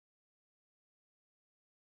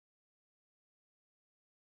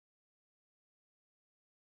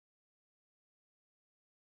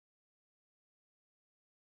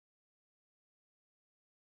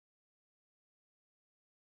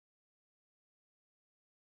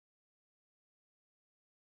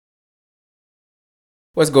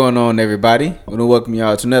What's going on, everybody? I want to welcome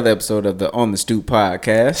y'all to another episode of the On the Stoop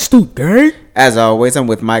podcast. Stoop gang. As always, I'm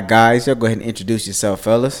with my guys. Y'all go ahead and introduce yourself,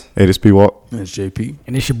 fellas. Hey, this P Walk. It's JP.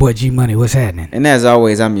 And it's your boy G Money. What's happening? And as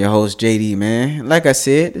always, I'm your host, JD, man. Like I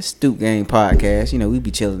said, the Stoop Gang podcast. You know, we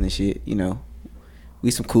be chilling and shit. You know,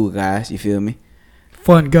 we some cool guys. You feel me?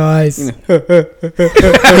 Fun guys. Some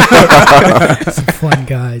fun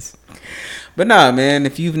guys. But nah, man,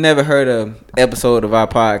 if you've never heard an episode of our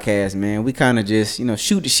podcast, man, we kind of just, you know,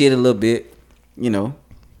 shoot the shit a little bit, you know.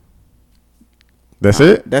 That's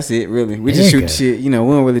it? That's it, really. We just shoot the shit. You know,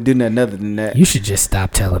 we don't really do nothing other than that. You should just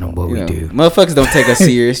stop telling them what we do. Motherfuckers don't take us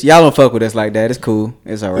serious. Y'all don't fuck with us like that. It's cool.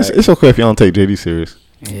 It's all right. It's okay if y'all don't take JD serious.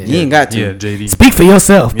 Yeah. You ain't got to. Yeah, JD. Speak for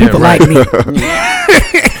yourself. People like me.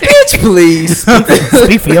 Bitch, please.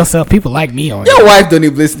 Speak for yourself. People like me on Your wife don't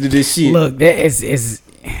even listen to this shit. Look, that is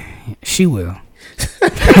she will.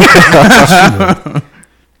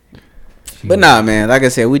 But nah, man. Like I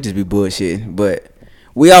said, we just be bullshitting. But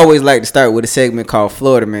we always like to start with a segment called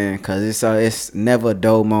Florida Man, because it's never a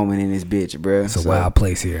dull moment in this bitch, bro. It's a wild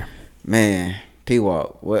place here. Man,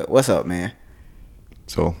 P-Walk, what's up, man?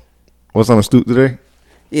 So, what's on the stoop today?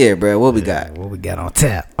 Yeah, bro. What we got? What we got on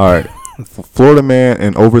tap? All right. Florida man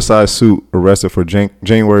in oversized suit arrested for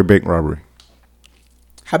January bank robbery.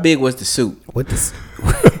 How big was the suit? What this?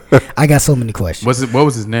 I got so many questions. What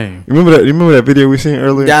was his name? You remember that video we seen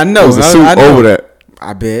earlier? Yeah, I know. It was a suit I know. over that.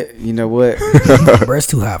 I bet. You know what? Bro, it's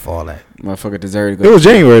too hot for all that. Motherfucker deserved to go. It was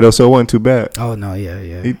January though, so it wasn't too bad. Oh no,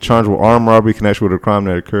 yeah. He charged with armed robbery connected with a crime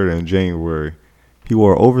that occurred in January. He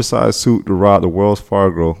wore an oversized suit to rob the Wells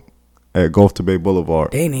Fargo at Gulf to Bay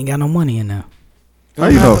Boulevard. They ain't got no money in there. How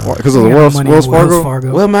you know? Because of the Wells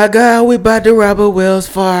Fargo? Well, my God, we about to rob a Wells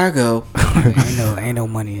Fargo. ain't no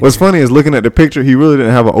money in What's there. funny is looking at the picture, he really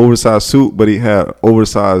didn't have an oversized suit, but he had an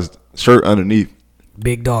oversized shirt underneath.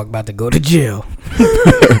 Big dog about to go to jail.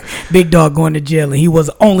 Big dog going to jail, and he was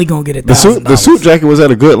only gonna get $1,000. The suit jacket was at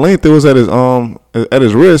a good length. It was at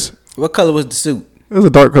his wrist. What color was the suit? It was a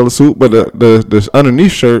dark color suit, but the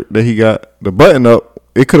underneath shirt that he got, the button up,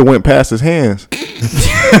 it could have went past his hands.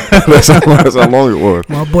 That's how long it was.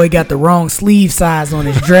 My boy got the wrong sleeve size on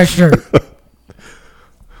his dress shirt.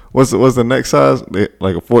 What's the next size?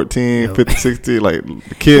 Like a 14, 15, 16, like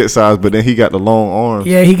the kid size, but then he got the long arms.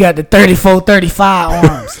 Yeah, he got the 34, 35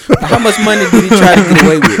 arms. How much money did he try to get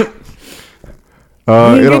away with? He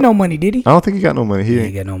didn't get no money, did he? I don't think he got no money. He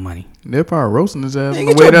ain't got no money. They're probably roasting his ass on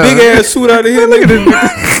Get the way your down. big ass suit out of here. Look at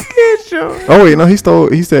this. Oh wait, no, he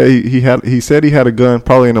stole. He said he said he had a gun,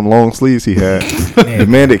 probably in them long sleeves he had.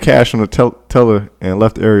 Demanded cash from the teller and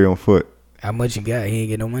left the area on foot. How much you got? He ain't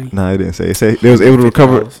get no money. Nah, he didn't say. He said they was able to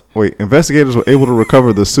recover. Wait, investigators were able to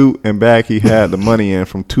recover the suit and bag he had the money in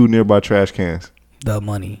from 2 nearby trash cans. The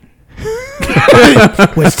money.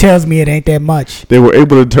 Which tells me it ain't that much. They were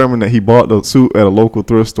able to determine that he bought the suit at a local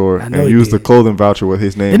thrift store and used the clothing voucher with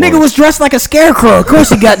his name. The nigga was dressed like a scarecrow. Of course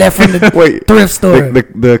he got that from the thrift store.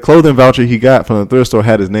 The clothing voucher he got from the thrift store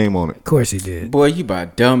had his name on it. Of course he did. Boy, you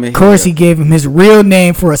about dumb. Of course he gave him his real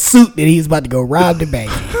name for a suit that he was about to go rob the bank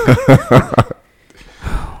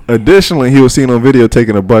in. Additionally, he was seen on video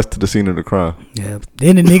taking a bus to the scene of the crime. Yeah.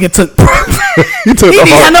 Then the nigga took. He didn't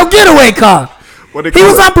have no getaway car. He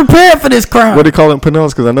was unprepared for this crime. What they call it in Pinellas?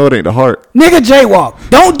 Because I know it ain't the heart. Nigga, jaywalk.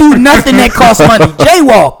 Don't do nothing that costs money.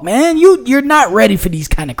 Jaywalk, man. You're not ready for these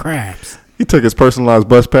kind of crimes. He took his personalized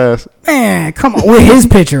bus pass. Man, come on. With his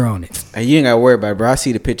picture on it. Hey, you ain't got to worry about it, bro. I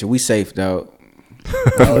see the picture. We safe, dog.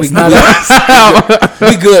 We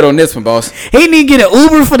good on this one, boss. He need to get an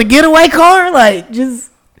Uber for the getaway car? Like, just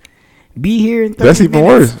be here in 30 That's even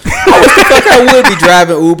minutes. worse. I would be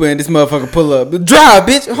driving Uber and this motherfucker pull up. Drive,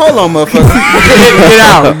 bitch. Hold on,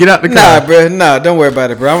 motherfucker. Get out the car. Nah, bro. Nah, don't worry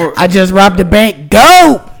about it, bro. I just robbed the bank.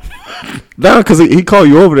 Go! Nah, because he called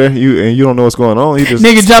you over there and you don't know what's going on. He just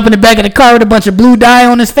Nigga jump in the back of the car with a bunch of blue dye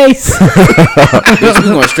on his face. Bitch, we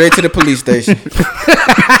going straight to the police station.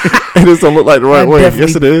 It just don't look like the right way.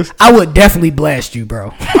 Yes, it is. I would definitely blast you,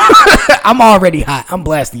 bro. I'm already hot. I'm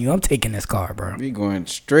blasting you. I'm taking this car, bro. We going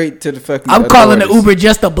straight to the fucking. I'm calling the Uber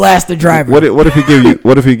just to blast the driver. What if he give you?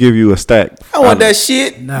 What if he give you a stack? I want that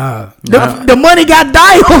shit. Nah. The money got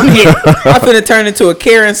dye on it. I finna turn into a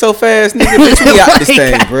Karen so fast, nigga. Bitch, we out this The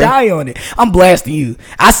money thing, got bro. dye on it. I'm blasting you.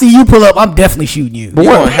 I see you pull up. I'm definitely shooting you. You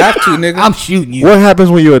don't have to, nigga. I'm shooting you. What happens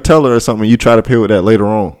when you're a teller or something? And you try to pay with that later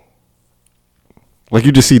on. Like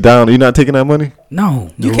you just see down, you're not taking that money? No.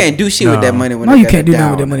 You can't do shit with that money. When No, they you got can't it do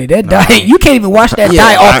down. nothing with that money. That dye, you can't even wash that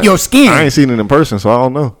dye off your skin. I ain't seen it in person, so I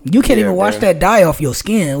don't know. You can't even wash bro. that dye off your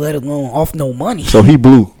skin, let alone off no money. So he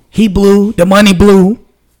blew. He blew. The money blew.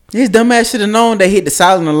 His dumb ass should have known they hit the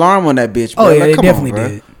silent alarm on that bitch, bro. Oh, yeah, Like, they come definitely on, bro.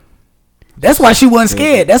 did. That's why she wasn't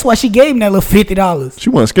scared. That's why she gave him that little $50. She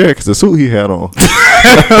wasn't scared because the suit he had on.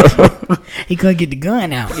 He couldn't get the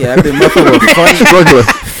gun out. Yeah, that been motherfucker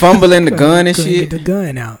fumbling the gun and Couldn't shit. get the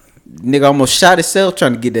gun out. Nigga almost shot himself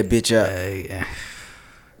trying to get that bitch out. Yeah.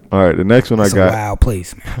 All right, the next one It's I a got. wild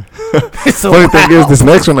place, man. It's a Funny thing is, wild this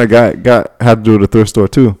next one I got had to do with the thrift store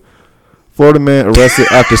too. Florida man arrested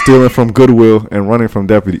after stealing from Goodwill and running from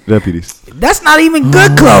deputies. That's not even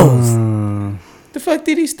good clothes. The fuck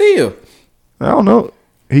did he steal? I don't know.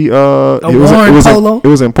 It Warren Polo?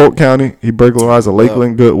 was in Polk County. He burglarized a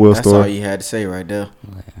Lakeland Goodwill That's store. all you had to say right there.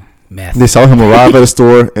 Meth. They saw him arrive at a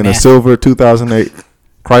store in a Meth. silver 2008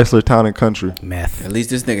 Chrysler Town and Country. Meth. At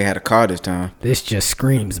least this nigga had a car this time. This just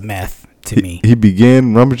screams meth to me. He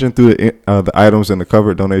began rummaging through the items in the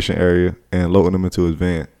covered donation area and loading them into his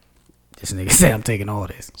van. This nigga said I'm taking all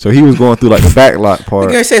this. So he was going through like the back lot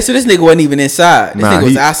part. Nigga said, so this nigga wasn't even inside. This Nah, nigga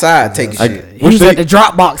was he- outside taking shit. He was at the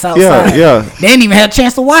drop box outside. Yeah. They didn't even have a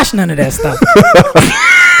chance to wash none of that stuff.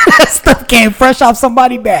 That stuff came fresh off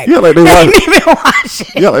somebody's back. Yeah, like they wash- didn't even wash it.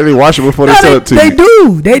 Yeah, like they wash it before they No, sell it to they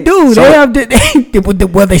you. do. So- They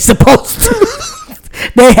have well, they supposed to.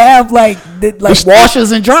 They have like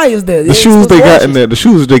washers and dryers there. The shoes they got in there, the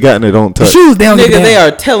shoes they got in there don't The touch. shoes they don't Nigga, get they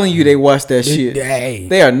down. are telling you they wash that shit. Hey,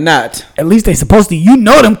 They are not. at least they supposed to. You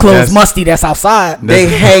know them clothes That's- musty. That's outside. They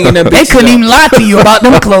hanging them They bitches couldn't up. even lie to you about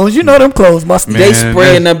them clothes. You know them clothes musty. They Man,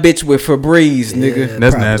 spraying them bitch with Febreze, nigga.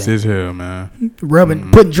 That's Probably. nasty as hell, man. Rubbing,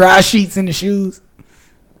 putting dry sheets in the shoes.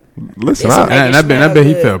 Listen, It's I, a- And I bet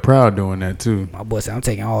he good. felt proud doing that too. My boy said, "I'm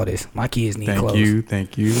taking all this. My kids need Thank clothes."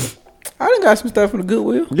 you. I done got some stuff from the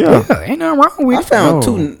Goodwill. yeah. Yeah, ain't nothing wrong with I it. found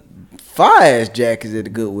No. two fire ass jackets at the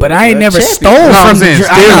Goodwill. But I ain't bro. never Champion. stole No, I'm from the. saying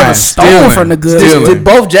I never stole stealing. from the good. Stealing.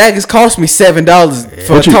 Both jackets cost me $7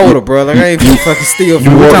 for a But you- total, bro. Like I ain't fucking steal You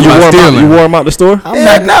from wore, talking about stealing. you wore them out the store? I'm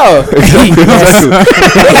Yeah, not. no. Exactly.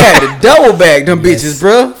 They had to double back them bitches,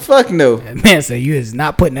 bro. Fuck no. Man, so you is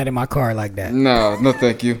not putting that in my car like that. No, no,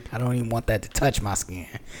 thank you. I don't even want that to touch my skin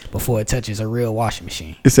before it touches a real washing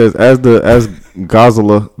machine. It says as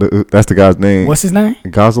Gazzola, that's the guy's name. What's his name?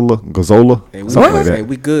 Gazzola, Hey, we, something like hey, that.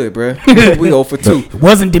 we good, bro. We 0 for 2. It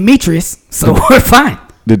wasn't Demetrius, so we're fine.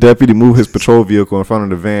 The deputy moved his patrol vehicle in front of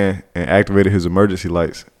the van and activated his emergency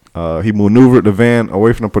lights. He maneuvered the van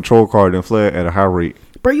away from the patrol car, then fled at a high rate.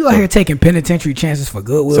 Bro, you out here taking penitentiary chances for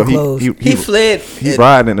Goodwill So clothes. He fled. He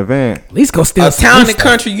riding in the van. At least go steal A some town new and stuff.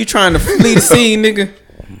 country, you trying to flee the scene, nigga.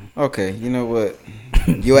 Okay, you know what?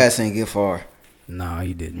 Your ass ain't get far. No,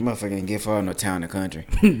 you didn't. Motherfucker ain't get far in no town and country.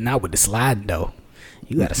 Not with the slide door.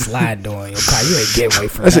 You got a slide door in your car. You ain't getting away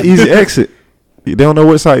from That's that. an easy exit. They don't know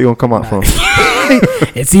what side you gonna come out from.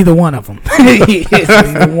 It's either one of them. It's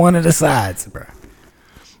either one of the sides, bro.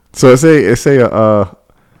 So it say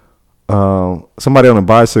somebody on a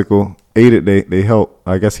bicycle aided. They helped.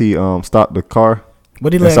 I guess he stopped the car. What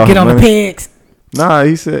did They he saw let get him on the running. pegs? Nah,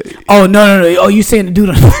 he said Oh no! Oh, you saying the dude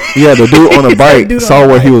on the yeah. The dude on the bike Dude on saw the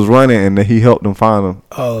where he bike. was running, and then he helped him find him.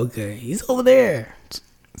 Oh, okay. He's over there.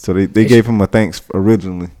 So they gave him a thanks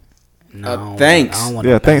originally. No, thanks. I don't want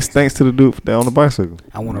Yeah, no thanks to the dude that on the bicycle.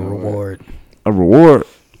 I want a reward. A reward.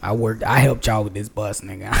 I helped y'all with this bus,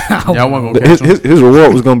 nigga. Y'all want to go His, catch him? his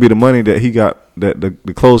reward was gonna be the money that he got, that the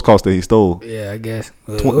clothes cost that he stole. Yeah, I guess.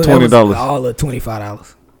 $20. All of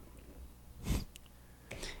 $25.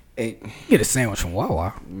 Hey, Get a sandwich from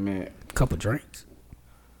Wawa. man. Couple drinks.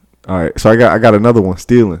 All right, so I got another one.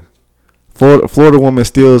 Stealing. Florida woman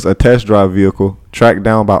steals a test drive vehicle tracked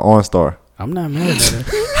down by OnStar. I'm not mad at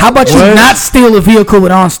that. How about you not steal a vehicle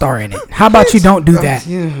with OnStar in it? How about you don't do that?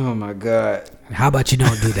 Oh my god. How about you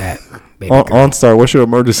don't do that, baby girl? OnStar, what's your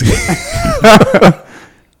emergency?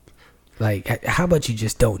 Like, how about you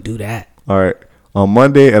just don't do that? All right. On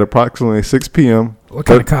Monday at approximately 6 p.m., What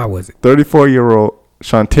kind of car was it? 34-year-old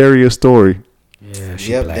Shantaria Story Yeah,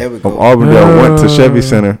 she Yep, black. there we of go. Auburndale went to Chevy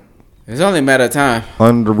Center It's only a matter of time.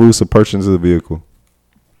 under the ruse of purchasing the vehicle.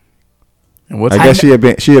 And what's I guess she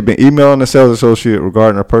had been emailing the sales associate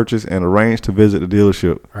regarding her purchase and arranged to visit the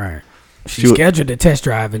dealership. Right. She She wa- scheduled the test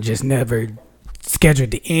drive and just never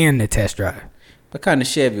scheduled to end the test drive. What kind of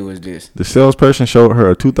Chevy was this? The salesperson showed her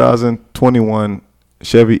a 2021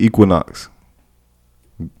 Chevy Equinox.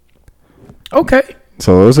 Okay.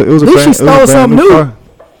 So it was a At least she stole something new. car.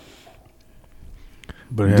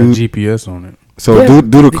 but it had Dude. GPS on it. So Yeah.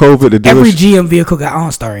 due to COVID, the Every dealership, GM vehicle got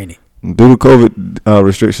OnStar in it. due to COVID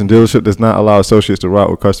restriction, dealership does not allow associates to ride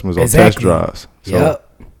with customers on test Exactly. drives. So, Yep.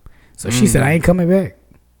 So she said, I ain't coming back.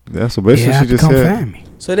 Yeah, so basically You she have to just come said, find me.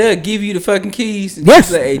 So they'll give you the fucking keys. And Yes.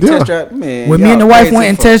 Say, hey, Yeah. test drive, man. When me and the y'all wife crazy went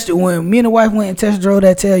and fuck. test drove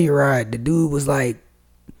that Telluride, the dude was like,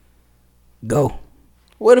 go.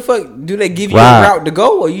 What the fuck? Do they give you Right. a route to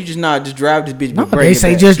go, or you just drive this bitch? No, but bring they it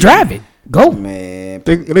say back? just drive it. Go. Man,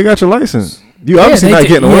 They got your license. You obviously they not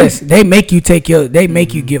getting away. Yes, they make you take your. They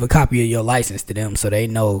make you give a copy of your license to them, so they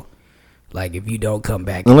know, like, if you don't come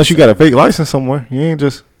back. Unless you got a fake license somewhere. You ain't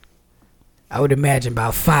just. I would imagine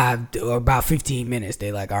about 5 or about 15 minutes.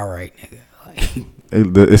 They like, all right, nigga. Like,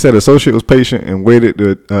 It said associate was patient and waited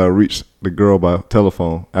to reach the girl by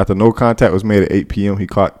telephone. After no contact was made at 8 p.m., he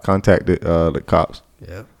contacted the cops.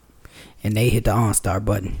 yeah. And they hit the OnStar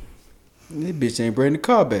button. this bitch ain't bring the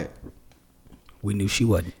car back. We knew she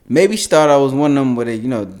wasn't. Maybe she thought I was one of them with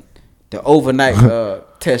the overnight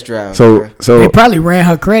test drive. So bruh. so They probably ran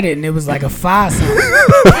her credit, and it was like a 5 something.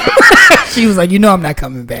 She was like, I'm not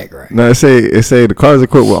coming back, right? now it say the car is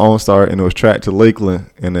equipped with OnStar and it was tracked to Lakeland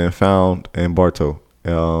and then found in Bartow.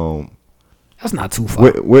 That's not too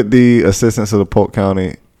far. With the assistance of the Polk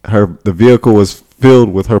County, the vehicle was filled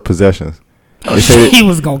with her possessions. She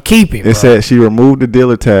was gonna keep it. It said she removed the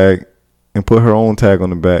dealer tag and put her own tag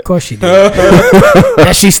on the back. Of course she did.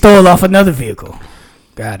 That she stole off another vehicle.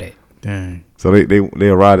 Got it. Dang. So they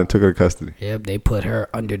arrived and took her to custody. Yep, they put her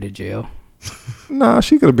under the jail. Nah,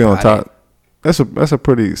 she could have been on Got top. That's a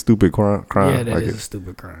pretty stupid crime. Yeah, that I is a guess.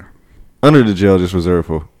 stupid crime. Under the jail, just reserved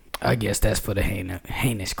for. I guess that's for the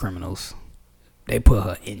heinous criminals. They put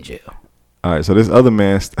her in jail. All right, so this other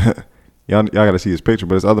man, y'all got to see his picture,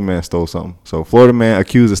 but this other man stole something. So Florida man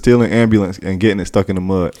accused of stealing ambulance and getting it stuck in the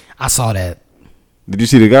mud. I saw that. Did you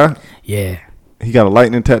see the guy? Yeah, He got a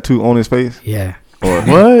lightning tattoo on his face. yeah. Or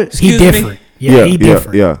What? Excuse He me? different. Yeah, he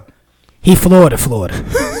different. Yeah. He Florida.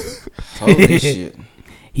 Holy shit.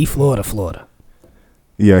 He Florida.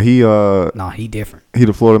 Yeah, he No, he different.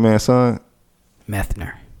 the Florida man's son.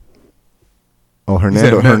 Methner. Oh, He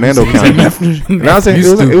said Hernando He County. said No, I was saying,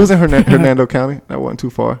 You it was in Hernando County. That wasn't too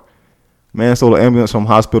far. Man stole an ambulance from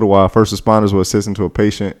hospital while first responders were assisting to a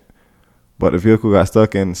patient, but the vehicle got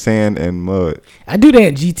stuck in sand and mud. I do that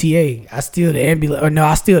in GTA. I steal the ambulance, or no,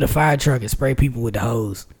 I steal the fire truck and spray people with the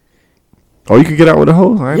hose. Oh, you can get out with a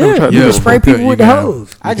hose? I ain't never tried to you do can that spray before. people You with the can.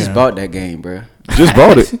 hose. I just bought that game, bro. Just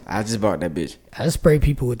bought it. I just bought that bitch. I just spray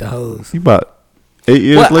people with the hose. You about 8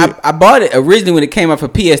 years Well, late. I bought it originally when it came out for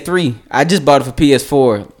PS3. I just bought it for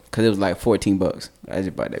PS4 because it was like $14. I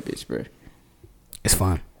just bought that bitch, bro. It's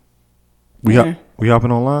fun. We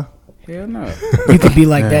hopping online? Hell no. You could be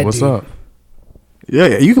like Man, that. what's dude. up?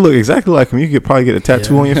 Yeah, you can look exactly like him. You could probably get a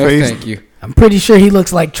tattoo on your face. Thank you. I'm pretty sure he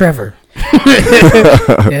looks like Trevor.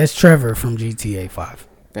 That's Trevor from GTA 5,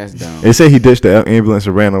 That's dumb. They say he ditched the ambulance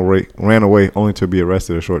and ran away, only to be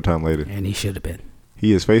arrested a short time later. and he should have been.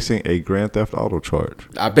 He is facing a grand theft auto charge.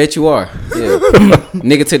 I bet you are. Yeah.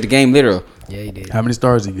 Nigga took the game literal. Yeah, he did. How many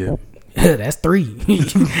stars he get? That's 3.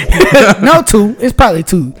 No, 2. It's probably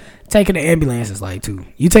 2. Taking the ambulance is like 2.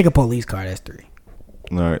 You take a police car, that's 3.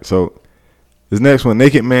 All right, so this next one,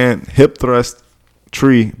 naked man hip thrust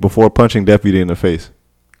tree before punching deputy in the face.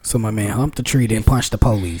 So my man humped the tree, then punched the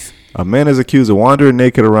police. A man is accused of wandering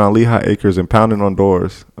naked around Lehigh Acres and pounding on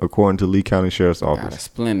doors, according to Lee County Sheriff's Got a Office.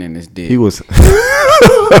 splint in his dick. He was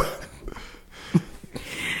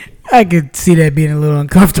I could see that being a little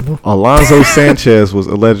uncomfortable. Alonzo Sanchez was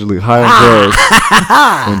allegedly high on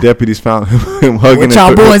drugs when deputies found him hugging What and y'all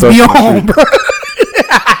putting boys his be stuff in the on, bro?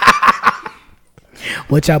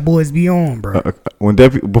 What y'all boys be on, bro?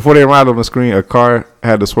 street. Before they arrived on the screen, a car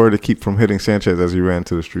had to swerve to keep from hitting Sanchez as he ran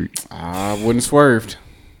to the street. I wouldn't swerved.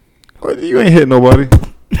 Well, you ain't hit nobody.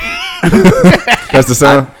 That's the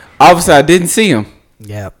sound. Obviously, I didn't see him.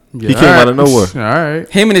 Yep. He came out of nowhere. All right.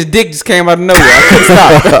 Him and his dick just came out of nowhere. I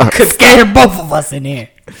couldn't stop. Could scare both of us in here.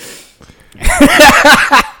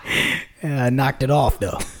 I knocked it off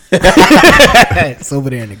though. It's over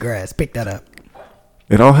there in the grass. Pick that up.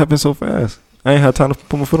 It all happened so fast. I ain't had time to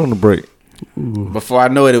put my foot on the brake. Before I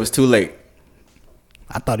know it, it was too late.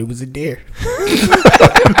 I thought it was a deer.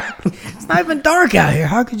 It's not even dark out here.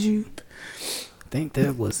 How could you think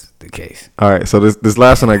that was the case? All right, so this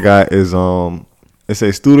last one I got is it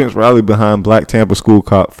says students rally behind black Tampa school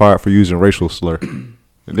cop fired for using racial slur. Did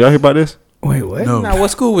y'all hear about this? Wait, what? No. Now,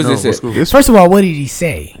 what school was this what at? school? This, First of all, what did he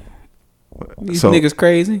say? These So- niggas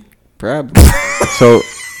crazy? Probably. so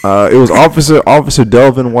it was Officer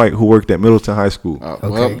Delvin White who worked at Middleton High School. Oh, Okay.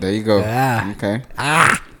 well, there you go. Ah. Okay.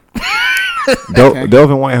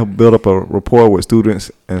 Delvin White had built up a rapport with students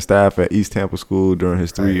and staff at East Tampa School during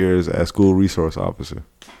his 3 years as school resource officer.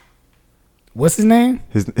 What's his name?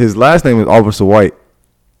 His last name is Officer White,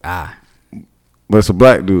 Ah, but it's a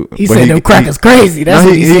black dude. he But said them crackers crazy. That's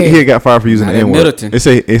what he said. He had got fired for using Not the in N word. Middleton. They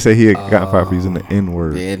say he had got fired for using the N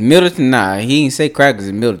word. Yeah, Middleton, nah. He ain't say crackers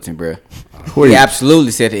in Middleton, bro. Wait. He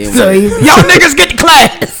absolutely said the N So word. he, y'all niggas get to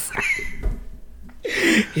class.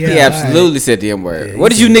 He absolutely said the M word.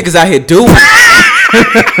 What did you niggas out here doing?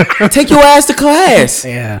 Take your ass to class.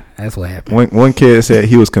 Yeah, that's what happened. One kid said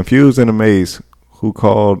he was confused and amazed who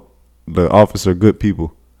called the officer good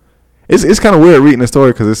people. It's kind of weird reading the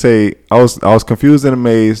story because it say I was confused and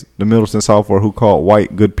amazed the Middleton sophomore who called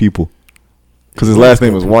white good people because his last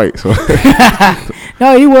name was White. So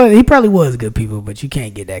No, he probably was good people, but you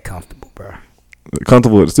can't get that comfortable, bro.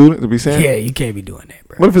 comfortable with the student to be saying. Yeah, you can't be doing that,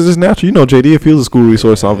 bro. What if it's just natural? You know, JD, if he was a school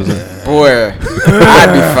resource officer, Boy, I'd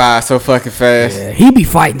be fired so fucking fast. Yeah, he be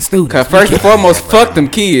fighting students. Cause first and foremost, fuck them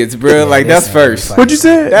kids, bro. Yeah, Like this that's nigga first. fight. what'd you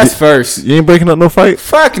say? That's first. You ain't breaking up no fight.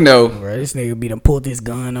 Fuck no. Bro, this nigga be done pulled this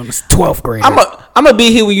gun on the 12th grade. I'ma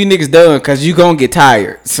be here when you niggas done, cause you gonna get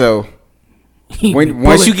tired. So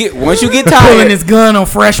once you get pulling tired, his gun on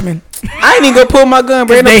freshmen. I ain't even gonna pull my gun,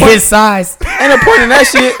 bro. Ain't no They point- his size. Ain't no point in that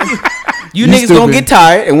shit. You niggas stupid. gonna get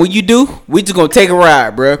tired, and when you do, we just gonna take a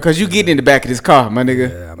ride, bro. Cause you get in the back of this car, my nigga.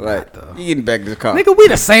 Yeah, I'm like not, though. you get in the back of this car. Nigga, we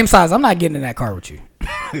the same size. I'm not getting in that car with you.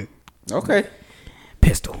 Okay.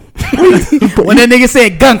 Pistol. When that nigga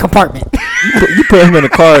said gun compartment. You put him in a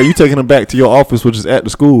car. You taking him back to your office, which is at the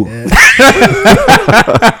school.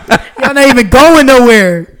 Y'all not even going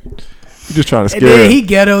nowhere. You just trying to And scare then him. he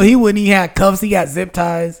ghetto. He wouldn't even have cuffs. He got zip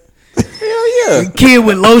ties. Hell yeah. Kid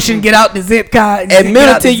with lotion get out the zip tie. At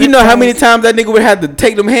Middleton, you know how many times that nigga would have to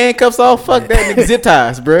take them handcuffs off? Fuck that nigga zip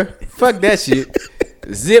ties, bro. Fuck that shit.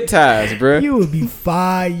 Zip ties, bro. You would be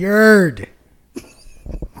fired.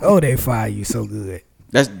 Oh, they fire you so good.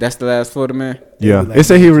 That's the last Florida man. Yeah, like it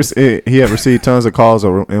said he had received tons of calls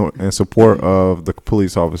in support of the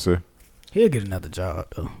police officer. He'll get another job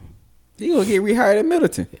though. He gonna get rehired at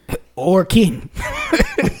Middleton. Or King.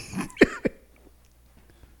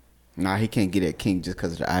 Nah, he can't get at King just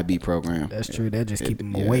because of the IB program. That's true. They'll just keep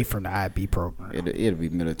him Yeah. away from the IB program. It'll be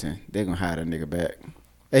Middleton. They're gonna hire that nigga back.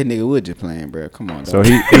 Hey, nigga, Wood just playing, bro. Come on, So dog.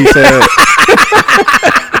 he said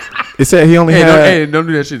it said he only had. Don't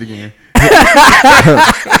do that shit again.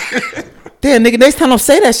 Damn, nigga, next time don't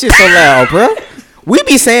say that shit so loud, bro. We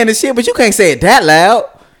be saying this shit, but you can't say it that loud.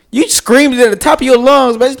 You screamed it at the top of your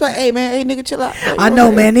lungs, but it's like, hey, man, hey, nigga, chill out. I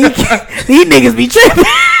know, man. These niggas be tripping.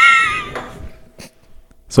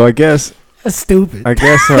 So I guess That's stupid. I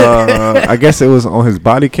guess it was on his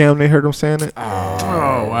body cam they heard him saying it. Oh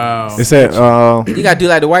wow. It said You gotta do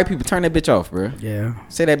like the white people. Turn that bitch off, bro. Yeah.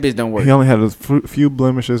 Say that bitch don't work. he only had a few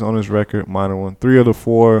blemishes on his record, minor one. 3 of the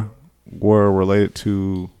 4 were related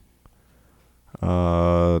to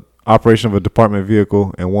operation of a department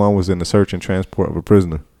vehicle, and 1 was in the search and transport of a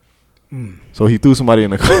prisoner. So he threw somebody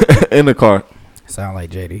in the car, in the car. Sound like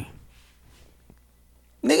JD.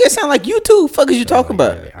 Nigga, it sound like you too. Fuck is you talking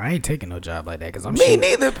about? I ain't taking no job like that because I'm Me shooting.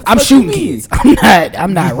 neither. I'm Fuck shooting you mean? kids.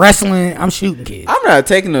 I'm not wrestling. I'm shooting kids. I'm not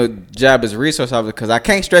taking a job as a resource officer because I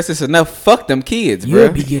can't stress this enough. Fuck them kids, bro.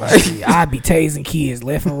 You'll be getting. I be tasing kids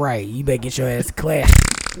left and right. You better get your ass to class.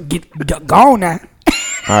 Go on now.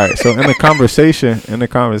 All right. So in the conversation,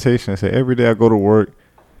 it said every day I go to work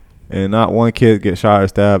and not one kid gets shot or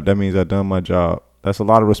stabbed. That means I've done my job. That's a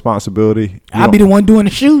lot of responsibility. I'll be the one doing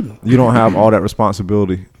the shooting. You don't have all that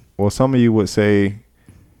responsibility. Well, some of you would say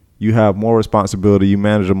you have more responsibility. You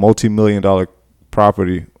manage a multi-million-dollar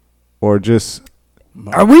property, or just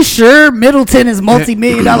Are we sure Middleton is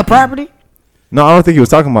multi-million-dollar property? no. I don't think he was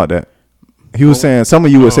talking about that. He was saying some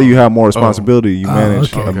of you would say you have more responsibility. You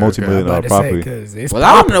manage okay. a multi-million-dollar property, Well,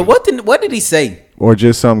 I don't know what did he say? or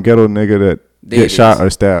just some ghetto nigga that There get it shot is. or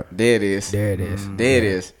stabbed. There it is. There it is. There it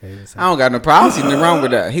is. I don't got no problem. I don't see nothing wrong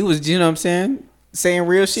with that. He was, you know what I'm saying, saying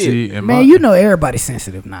real shit. See, and Man, you know everybody's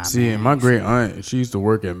sensitive now. See, man. and my great aunt, she used to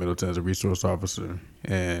work at Middleton as a resource officer,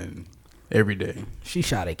 and every day. She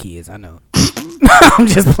shot at kids. I know. I'm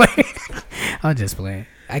just playing.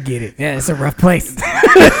 I get it. Yeah, it's a rough place.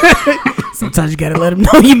 Sometimes you gotta let them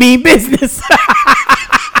know you mean business.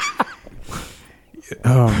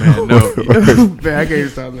 Oh man, no, man, I can't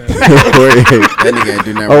stop that. That nigga ain't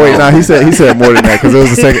do nothing Oh wait, wrong. nah. He said more than that because it was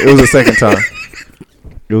the second. It was the second time.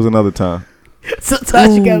 It was another time.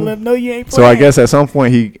 Sometimes you gotta let them know you ain't So playing. I guess at some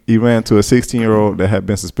point he ran to a 16-year-old that had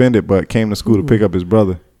been suspended but came to school to pick up his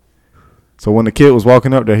brother. So when the kid was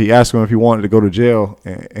walking up there, he asked him if he wanted to go to jail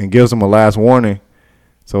and gives him a last warning.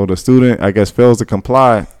 So the student, I guess, fails to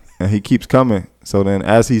comply and he keeps coming. So then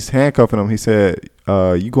as he's handcuffing him, he said,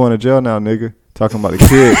 you going to jail now, nigga? Talking about the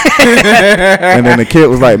kid. And then the kid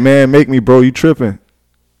was like, man, make me, bro. You tripping.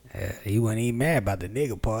 He wasn't even mad about the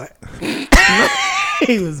nigga part.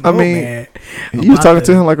 He was. I mean, mad You was talking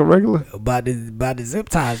to him like a regular? about the zip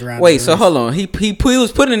ties around. Wait, his so wrist. hold on. He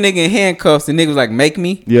was putting a nigga in handcuffs. The nigga was like, "Make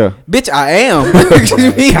me." Yeah. Bitch, I am. What you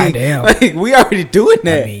mean? Kinda am. Like we already doing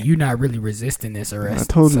that. I mean, you're not really resisting this arrest.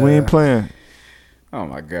 I told you we so- ain't playing. Oh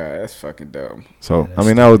my god, that's fucking dumb. So I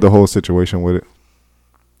mean, that was the whole situation with it.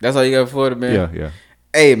 That's all you got for Florida, man. Yeah.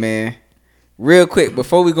 Hey, man, real quick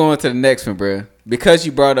before we go into the next one, bro, because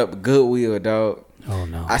you brought up Goodwill, dog. Oh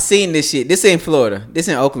no. I seen this shit. This ain't Florida. This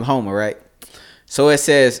in Oklahoma, right? So it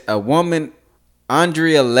says a woman,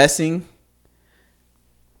 Andrea Lessing,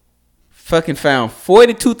 fucking found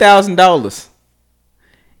 $42,000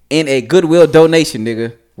 in a Goodwill donation,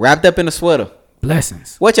 nigga, wrapped up in a sweater.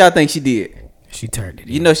 Blessings. What y'all think she did? She turned it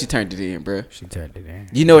in. You know she turned it in, bro. She turned it in.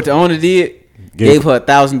 You know what the owner did? Gave her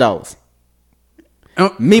 $1,000.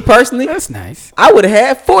 Me personally, That's nice. I would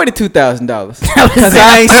have had $42,000 because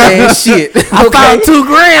I ain't saying shit. I found $2,000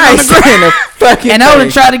 I on ain't the saying ground, a fucking and I would thing.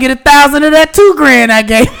 have tried to get 1,000 of that $2,000 I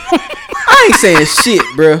gave. I ain't saying shit,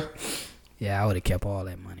 bro. Yeah, I would have kept all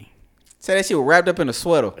that money, Say that shit was wrapped up in a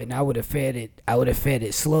sweater. and I would have fed it. I would have fed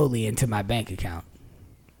it slowly into my bank account.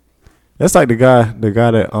 That's like the guy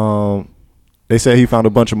that they said he found a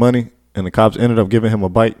bunch of money and the cops ended up giving him a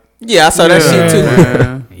bite. Yeah, I saw that shit too.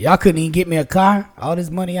 Yeah. Y'all couldn't even get me a car. All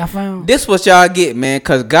this money I found, This what y'all get, man,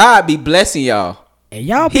 because God be blessing y'all. and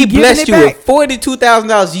y'all be He giving blessed it you back. with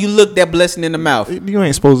 $42,000. You look that blessing in the mouth. You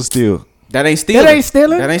ain't supposed to steal. That ain't stealing. That ain't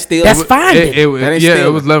stealing. That ain't stealing. That's finding. It, That ain't yeah, it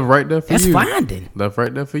stealing. was left right there for That's you. finding. Left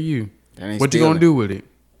right there for you. That ain't What you stealing. gonna do with it?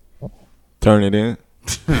 Turn it in.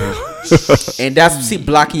 And that's see,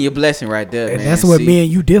 blocking your blessing right there, And man. that's where See? me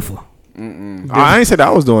and you differ. I ain't said I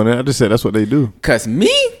was doing it. I just said that's what they do. Cause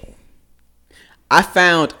me, I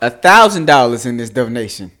found $1,000 in this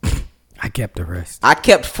donation. I kept the rest. I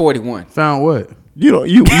kept 41. Found what?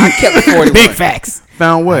 I kept 41. Big facts.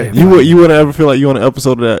 Found what? you wouldn't ever feel like you on an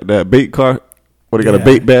episode of that bait car where they got Yeah. a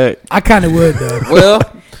bait bag. I kind of would though, Well,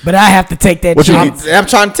 but I have to take that What you chance. I'm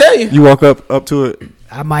trying to tell you, You walk up to it,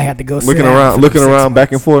 I might have to go sit looking down around, for them 6 back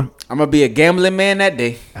and months. forth. I'm gonna be a gambling man that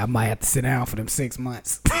day. I might have to sit down for them 6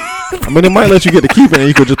 months. I mean, they might let you get the keep and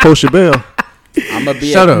you could just post your bail. I'm gonna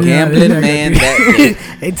be Shut a up. gambling Yeah, man that day.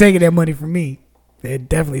 They taking that money from me. They're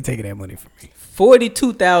definitely taking that money from me.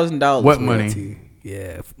 $42,000. What money?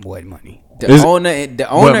 Yeah, what money? The Is- owner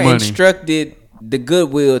money? instructed the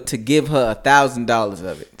Goodwill to give her $1,000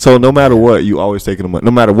 of it. So no matter what, you always taking the money,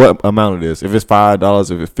 no matter what amount it is. If it's $5,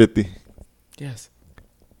 if it's $50, Yes.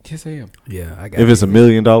 Yes, I am. Yeah, I got. if it's $1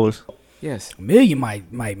 million. Yes. $1 million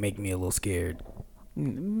might make me a little scared.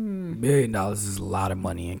 $1 million is a lot of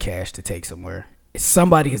money in cash to take somewhere.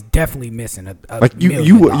 Somebody is definitely missing a Like you $1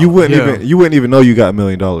 million. wouldn't even know you got $1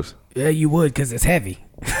 million. Yeah, you would because it's heavy.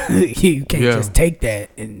 You can't Yeah. just take that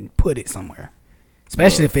and put it somewhere.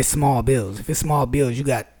 Especially if it's small bills. If it's small bills,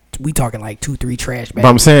 we talking like 2-3 trash bags. But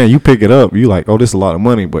I'm saying you pick it up, you like, oh, this is a lot of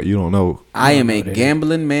money, but you don't know. I am a know that.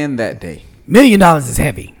 gambling man that day. $1 million is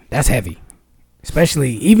heavy. That's heavy.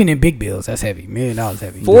 Especially even in big bills, that's heavy. $1 million is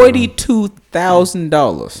heavy.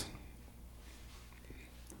 $42,000.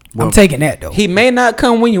 I'm taking that though. He may not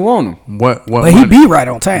come when you want him. What but money? he be right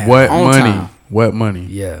on time. What On money? time. What money?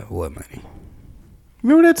 Yeah, what money?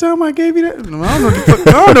 Remember that time I gave you that? I don't know what you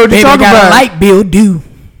Baby, I talking got about. a light bill due.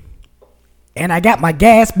 And I got my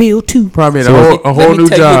gas bill too. Probably So- a Let whole me new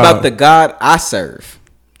tell you job. about the God I serve.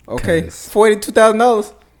 Okay, 'Cause-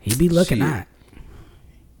 $42,000. He be looking Shit. hot.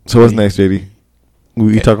 So what's next, JD?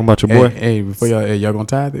 We talking about your boy? Hey, before y'all gonna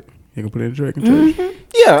tithe it? You gonna put it in the check and church?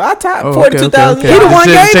 Yeah, I tied Oh, $42,000. He the one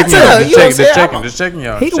gave it to her. You know what I'm saying? Just checking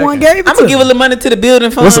y'all. He the checking. one gave it I'm to gonna give a him. little money to the building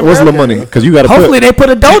fund. What's bro. the money? Because you got to Hopefully put they put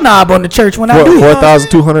a doorknob on the church when I do it.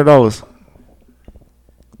 $4,200.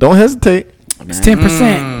 Don't hesitate. It's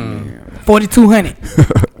 10%. 4,200.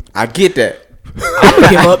 I get that. I'm gonna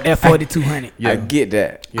give up that 4,200. I get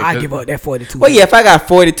that. Yeah, I 'cause- give up that 4,200. Well, yeah, if I got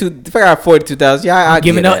 42,000, yeah, I I'm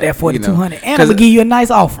giving get up that 4,200, and I'm Cause, gonna give you a nice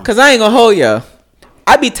offer. Cause I ain't gonna hold y'all.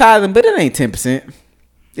 I be tithing, but it ain't 10%.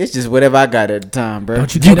 It's just whatever I got at the time, bro.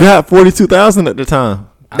 Don't you You get up? got 42,000 at the time.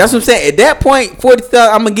 That's what I'm saying. At that point,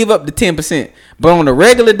 40,000, I'm gonna give up the 10%. But on a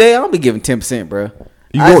regular day, I'll be giving 10%, bro.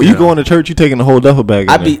 You go in the church, you taking the whole duffel bag.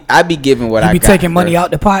 I be giving what You I be got. taking money bro.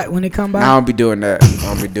 out the pot when it come by. I don't be doing that. I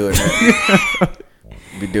don't be doing that.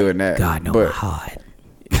 be doing that. God know But, my heart.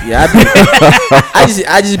 yeah, I just be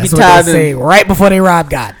That's what they tithing. say right before they rob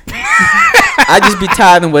God. I just be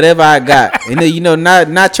tithing whatever I got. And then,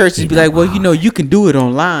 not churches be like, well, you can do it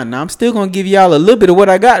online. Now I'm still gonna give y'all a little bit of what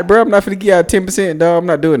I got, bro. I'm not gonna give y'all 10%, dog. I'm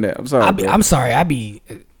not doing that. I'm sorry. bro. I'm sorry.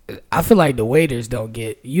 I feel like the waiters don't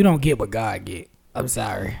get what God get. I'm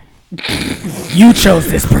sorry. You chose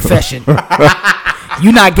this profession.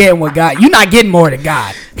 You're not getting what God. You're not getting more than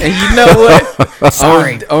God. And you know what?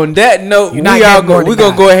 Sorry. On that note, You're not we getting more than gonna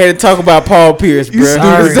God. go ahead and talk about Paul Pierce, bro.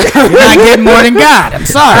 Sorry. You're not getting more than God. I'm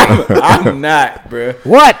sorry. I'm not, bro.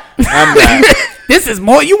 What? I'm not. This is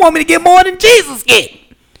more. You want me to get more than Jesus get?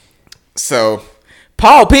 So,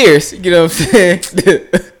 Paul Pierce, you know what I'm saying?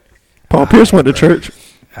 Paul Pierce went to church.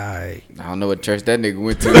 All right. I don't know what church that nigga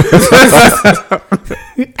went to.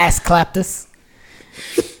 Ask Claptus.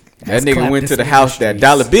 That nigga went to the Claptus house that Ministries.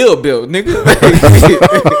 Dollar Bill built,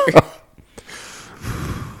 nigga.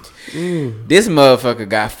 This motherfucker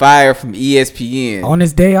got fired from ESPN On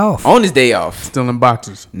his day off. on his day off. Still in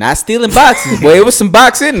boxes. Not stealing boxes, boy. It was some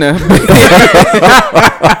box in there.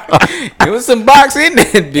 It was some box in there,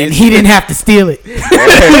 And bitch. he didn't have to steal it.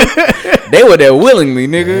 They were there willingly,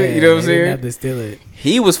 nigga. You know what I'm He didn't saying? have to steal it.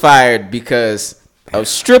 He was fired because of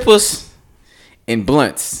strippers and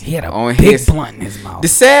blunts. He had a on big his. blunt in his mouth. The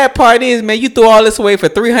sad part is, man, you threw all this away for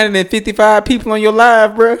 355 people on your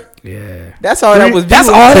live, bro. Yeah. That's all that was. That's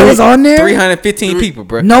viewed. all that was on there? 315 people,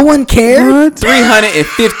 bro. No one cared.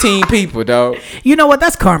 315 people, dog. You know what?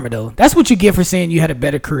 That's karma, though. That's what you get for saying you had a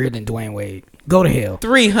better career than Dwayne Wade. Go to hell.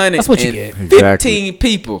 315 That's what you get. Exactly.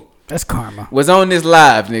 people That's karma. was on this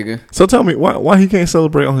live, nigga. So tell me, why he can't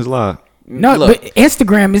celebrate on his live? No, Look, but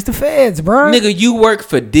Instagram is the feds, bro. nigga, you work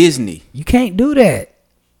for Disney. You can't do that.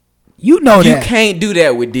 You know You that. can't do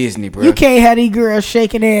that with Disney, bro. You can't have these girls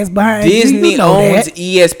shaking ass behind you. Disney You know owns that.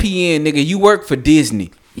 ESPN, nigga. You work for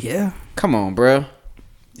Disney. Yeah. Come on, bro.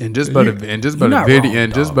 And just by the not video, wrong,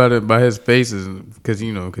 and just dog. by his faces, because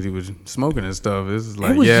he was smoking and stuff. It's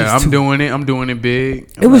like, was yeah, just I'm doing it big.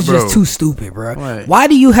 It was just too stupid, bro. Right. Why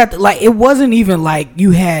do you have to like? It wasn't even like you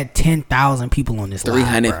had 10,000 people on this.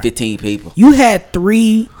 315 people. You had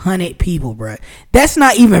 300 people, bro. That's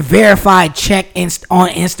not even verified. Check on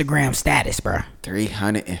Instagram status, bro.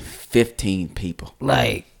 315 people.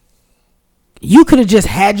 Like, you could have just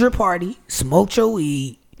had your party, smoked your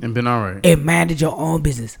weed, and been all right. and managed your own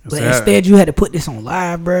business. But Exactly. instead, you had to put this on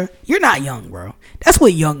live, bro. You're not young, bro. That's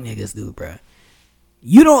what young niggas do, bro.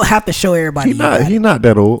 You don't have to show everybody. He not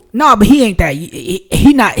that old. No, but he ain't that.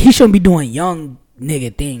 He not. He shouldn't be doing young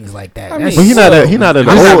nigga things like that. That's- But he not that I'm not, old.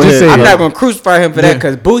 I'm head. not gonna crucify him for that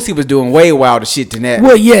because Boosie was doing way wilder shit than that.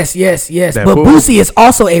 well, yes. That But fool. Boosie is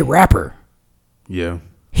also a rapper. Yeah.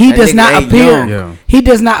 He That does nigga not ain't appear. young. Yeah. He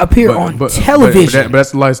does not appear on television. But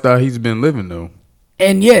that's the lifestyle he's been living, though.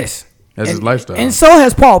 And yes, That's his and, lifestyle. And so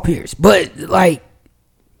has Paul Pierce. But like,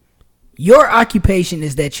 your occupation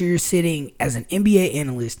is that you're sitting as an NBA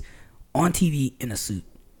analyst on TV in a suit.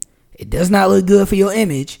 It does not look good for your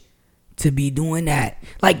image to be doing that.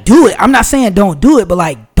 Like, do it. I'm not saying don't do it, but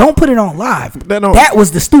like, don't put it on live. That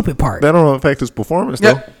was the stupid part. That don't affect his performance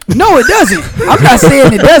though. No, it doesn't. I'm not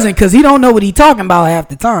saying it doesn't because he don't know what he talking about half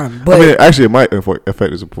the time. But I mean, actually, it might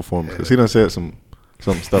affect his performance because he done said some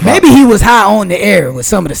stuff. maybe he was high on the air with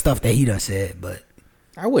some of the stuff that he done said. But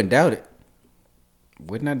I wouldn't doubt it.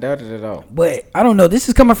 Would not doubt it at all. But I don't know. This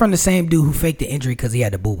is coming from the same dude who faked the injury because he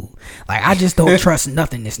had the boo boo. Like, I just don't trust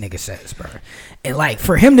nothing this nigga says, bro. And like,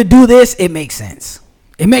 for him to do this, it makes sense.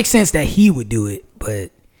 It makes sense that he would do it, but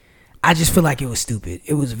I just feel like it was stupid.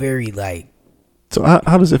 It was very like. So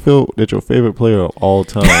how does it feel that your favorite player of all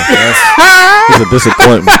time is a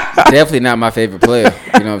disappointment? Definitely not my favorite player.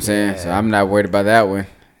 You know what I'm saying? So I'm not worried about that one.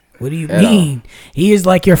 What do you At mean? He is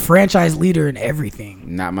like your franchise leader in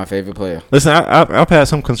everything. Not my favorite player. Listen, I've had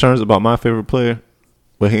some concerns about my favorite player,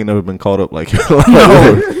 but he ain't never been caught up like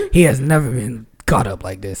No, he has never been caught up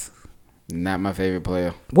like this. Not my favorite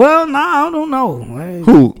player. Well, nah, I don't know.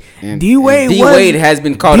 Who? And D Wade D-Wade has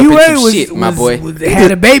been caught up in some shit, my boy.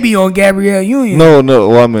 Had a baby on Gabrielle Union. No.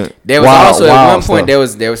 Well, I mean, There was also at one point there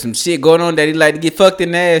was some shit going on that he liked to get fucked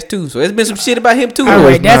in the ass too. So there's been some shit about him too. All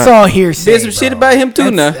right, that's all hearsay. There's some shit bro. about him too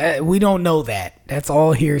now. We don't know that. That's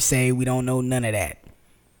all hearsay. We don't know none of that.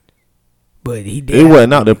 But he did. It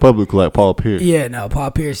wasn't out there public like Paul Pierce. Yeah, no, Paul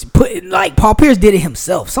Pierce Paul Pierce did it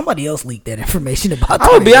himself. Somebody else leaked that information about.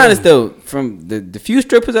 I would be honest though, from the few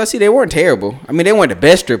strippers I see, they weren't terrible. I mean, they weren't the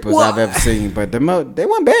best strippers Well, I've ever seen, but they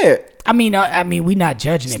weren't bad. I mean, we not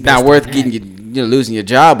judging it. It's not based worth on getting that. you losing your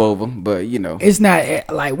job over, but you know. It's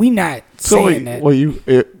not like we not So saying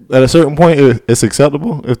that. at a certain point, it's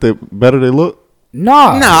acceptable if the better they look.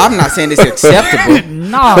 No, No, I'm not saying it's acceptable.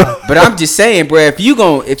 no. But I'm just saying, bro, if you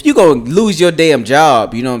gonna lose your damn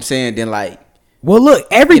job, you know what I'm saying? Then like, Well, look,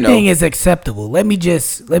 everything You know. is acceptable. Let me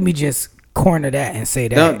just corner that and say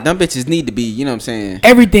that them bitches need to be, you know what I'm saying?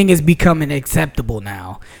 everything is becoming acceptable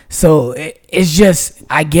now. So it's just,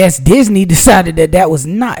 I guess Disney decided that was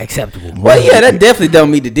not acceptable. Well, yeah, that definitely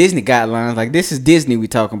don't meet the Disney guidelines. Like, this is Disney we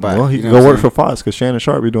talking about. Well, he you can know go what work I'm for Fox because Shannon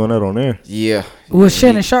Sharp be doing that on there. saying? Yeah. Well,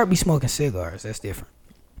 Shannon Sharp be smoking cigars. That's different.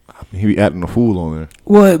 He be acting a fool on there.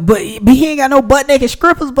 Well, but he ain't got no butt naked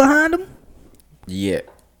strippers behind him. Yeah.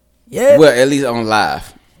 Yeah. Well, at least on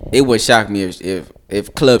live. It would shock me if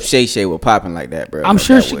if Club Shay Shay were popping like that, bro. I'm like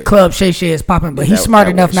sure that would- Club Shay Shay is popping, but That- he's smart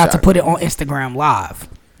that enough would not to shock put me. it on Instagram Live.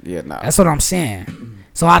 Yeah, nah. That's what I'm saying.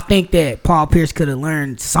 So I think that Paul Pierce could have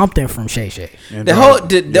learned something from Shay Shay. And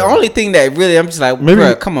The only thing that really I'm just like, Maybe-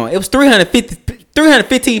 bro, come on. It was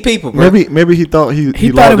 315 people, bro. Maybe he thought he thought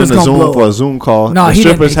it logged was into gonna Zoom blow for up. a Zoom call. No, the he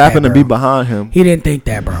didn't strippers think that, happened to bro. be behind him. He didn't think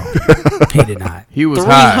that, bro. He did not. He was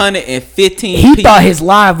high. 315 He people. thought his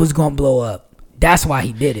live was gonna blow up. That's why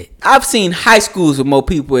he did it. I've seen high schools with more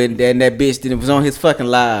people in than that bitch than it was on his fucking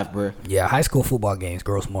live, bro. Yeah, high school football games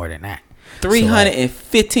gross more than that.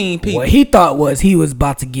 315 people. What he thought was he was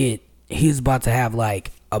about to have like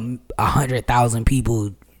 100,000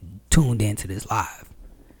 people tuned into this live,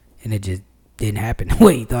 and it just didn't happen the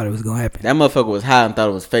way he thought it was gonna happen. That motherfucker was high and thought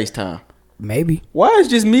it was FaceTime. Maybe, Why is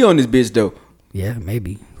just me on this bitch though? yeah,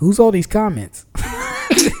 maybe. Who's all these comments?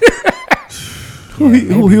 Who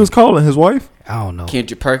he was calling? His wife? I don't know.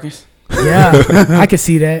 Kendrick Perkins Yeah, I can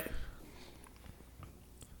see that.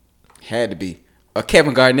 had to be. Or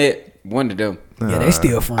Kevin Garnett, one of them. Yeah, they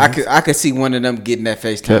still friends. I could see one of them getting that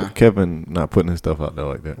FaceTime. Kevin not putting his stuff out there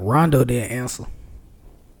like that. Rondo didn't answer.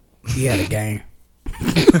 He had a game.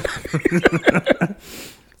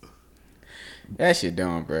 That shit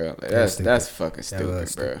dumb, bro. Like, was that's fucking stupid,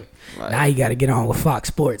 was bro. Like, Now he got to get on with Fox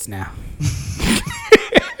Sports now.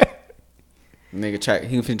 nigga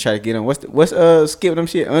he finna try to get on. What's skip them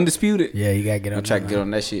shit? Undisputed. Yeah, you got to get I'm on. trying to get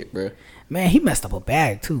on that shit, bro. Man, he messed up a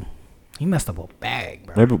bag too. He messed up a bag,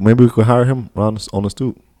 bro. Maybe we could hire him on the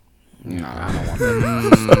stoop. Nah, I don't want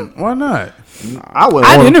that. Why not? I would.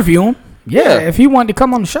 I'd interview him. Yeah, Yeah. if he wanted to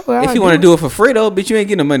come on the show. If you want to do it for free though, bitch, you ain't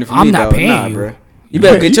getting no money from I'm me, not dog. paying Nah, you. bro. You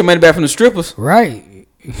better get your money back from the strippers. Right.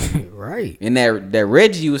 Right. And that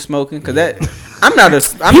Reggie you was smoking, cause that I'm not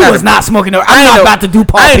He was not smoking. I'm not about to do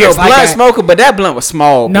Paul I ain't Pierce no like blunt that. smoker, but that blunt was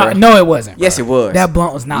small, No, bro. no, it wasn't. Bro. Yes, it was. That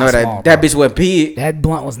blunt was not No, small. that bro. bitch wasn't big. That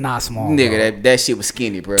blunt was not small. Nigga, bro. that shit was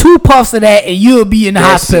skinny, bro. 2 puffs of that and you'll be in the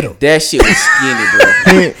hospital. That shit was skinny,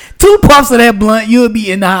 bro. 2 puffs of that blunt, you'll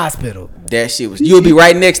be in the hospital. That shit was. You'll be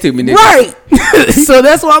right next to me, nigga. Right. So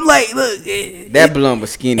that's why I'm like, look, That blunt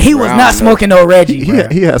was skinny. he bro. was I not don't know. smoking no Reggie. He bro.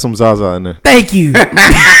 he had some Zaza in there. Thank you. Thank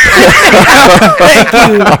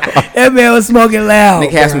you. That man was smoking loud.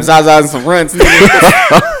 Nigga had bro. some Zazas and some runs,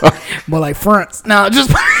 nigga. More like fronts. No, just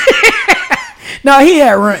no. He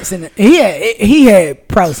had runts in it. He had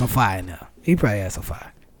probably some fire in there. He probably had some fire.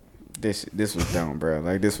 This was dumb, bro.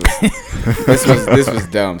 Like this was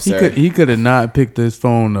dumb, sir. He could have not picked his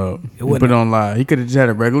phone up and wouldn't put it on live. He could have just had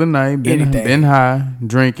a regular night, Anything. been high,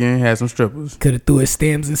 drinking, had some strippers. Could have threw his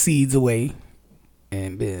stems and seeds away,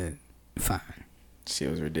 and been fine. Shit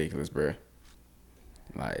was ridiculous, bro.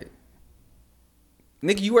 Like,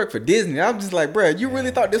 nigga, you work for Disney. I'm just like, bro, you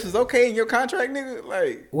really thought this was okay in your contract, nigga?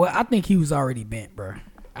 Like, Well, I think he was already bent, bro.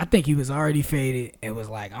 I think he was already faded and was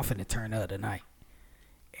like, I'm finna turn up tonight.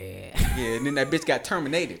 And yeah, and then that bitch got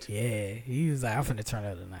terminated. yeah, he was like, I'm finna turn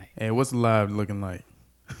up tonight. Hey, what's the live looking like?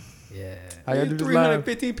 Yeah, How y'all do this live?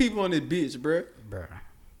 315 people on this bitch, bro. bro.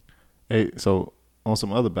 Hey, so on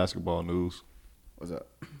some other basketball news, What's up?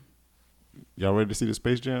 y'all ready to see the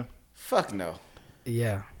Space Jam? Fuck no.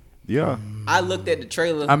 Yeah. Yeah. I looked at the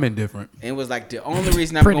trailer I'm indifferent. and was like, the only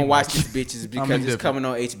reason I'm Pretty gonna watch much. this bitch is because it's indifferent. coming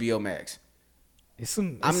on HBO Max.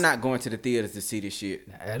 I'm not going to the theaters to see this shit.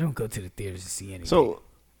 I don't go to the theaters to see anything. So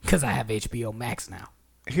because I have HBO Max now.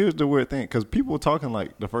 here's the weird thing, because people were talking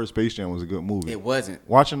like the first Space Jam was a good movie. It wasn't.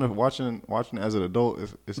 Watching as an adult,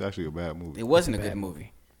 it's actually a bad movie. It wasn't a good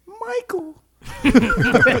movie. Michael.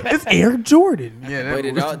 It's Air Jordan. Yeah, that But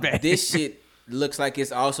it was all, bad. this shit looks like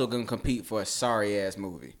it's also gonna compete for a sorry ass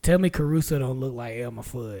movie. Tell me Caruso don't look like Elmer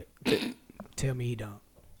Fudd. Tell me he don't.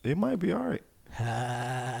 It might be all right.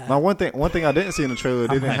 Now, one thing I didn't see in the trailer,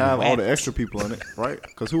 they didn't have all the extra people in it, right?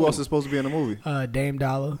 Because who else is supposed to be in the movie? Dame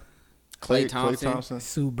Dollar, Klay Thompson.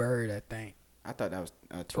 Sue Bird, I think. I thought that was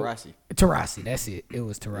Tarasi. Tarasi, that's it. It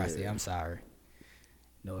was Tarasi. I'm sorry.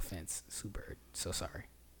 No offense, Sue Bird. So sorry.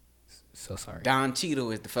 So sorry. Don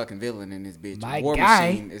Cheadle is the fucking villain in this bitch. My War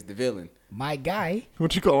guy. Machine is the villain. My guy.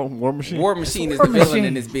 What you call him? War Machine? War Machine is War the villain Machine.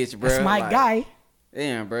 in this bitch, bro. That's my Like, guy.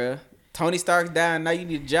 Damn, bro. Tony Stark's dying. Now you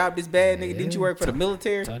need a job this bad, nigga. Didn't you work for the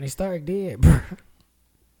military? Tony Stark did, bro.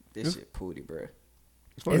 This shit pooty, bro.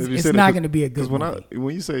 funny It's- if you it's said it, not 'cause- gonna be a good 'cause when movie.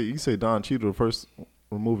 when you say Don Cheadle, the first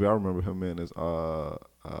movie I remember him in is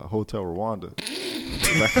Hotel Rwanda.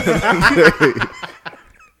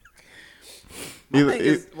 My Either- thing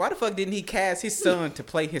is, why the fuck didn't he cast his son to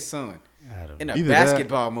play his son I don't in know. a Either that-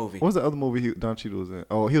 basketball movie? What was the other movie Don Cheadle was in?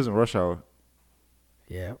 Oh, he was in Rush Hour.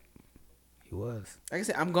 Yeah, he was. Like I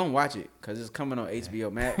said, I'm gonna watch it because it's coming on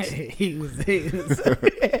HBO Max. he was.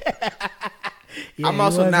 Yeah, I'm he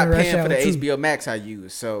also was not in Rush paying for the Hour 2. HBO Max I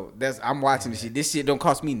use, so I'm watching this shit. This shit don't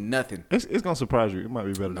cost me nothing. It's gonna surprise you. It might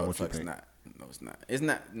be better No, than the what you fuck it's think. not. No, it's not. It's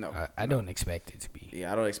not. No. I don't expect it to be,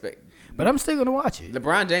 Yeah, I don't expect. but I'm still gonna watch it.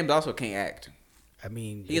 LeBron James also can't act. I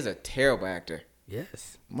mean, He is a terrible actor.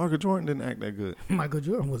 yes. Michael Jordan didn't act that good. Michael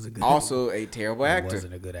Jordan was a good. Also a terrible he actor.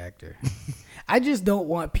 wasn't a good actor. I just don't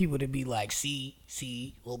want people to be like, see,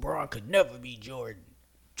 LeBron could never be Jordan.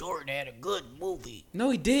 Jordan had a good movie. No,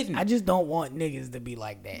 he didn't. I just don't want niggas to be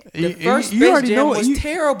like that. The first Space Jam was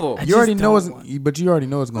terrible. I You already just know don't it's, want- but you already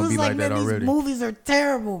know it's gonna be It's like that man, already. These movies are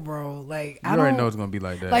terrible, bro. Like You I already don't know it's gonna be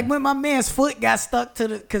like that. Like when my man's foot got stuck to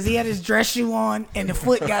the, cause he had his dress shoe on and the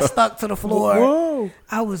foot got stuck to the floor. Whoa.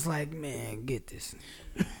 I was like, man, get this.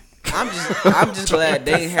 I'm just glad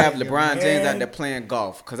they didn't have LeBron James out there playing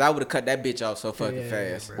golf, cause I would have cut that bitch off so fucking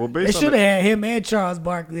fast. Well, They based on should have had him and Charles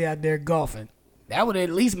Barkley out there golfing. That would have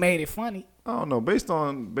at least made it funny. I don't know. Based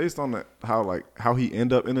on how he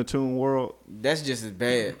end up in the Toon world. That's just as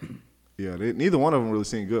bad. Yeah, neither one of them really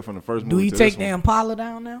seemed good from the first Do movie. he to take this the one. Impala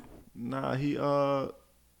down now? Nah, he go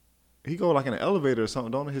like in an elevator or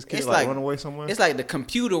something. Don't his kid It's like like run away somewhere? It's like the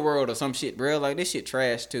computer world or some shit, bro. Like this shit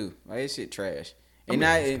trash too. Like this shit trash. And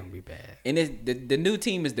It's gonna be bad. and it's, the new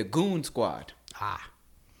team is the Goon Squad.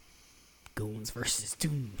 Goons versus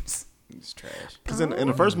Toons. It's trash. Because in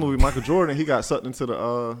the first movie, Michael Jordan, he got sucked into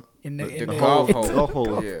the The golf hole. golf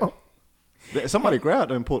hole. Yeah. Somebody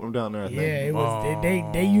grabbed him and pulled him down there. I think. Yeah, it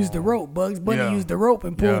was. They used the rope. Bugs Bunny Yeah. used the rope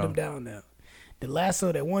and pulled Yeah. him down there. The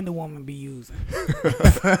lasso that Wonder Woman be using.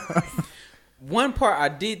 One part I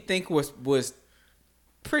did think was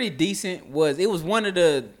pretty decent was it was one of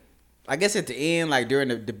the, I guess at the end, like during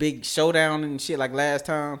the big showdown and shit like last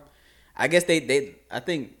time, I guess they I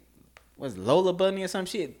think was Lola Bunny or some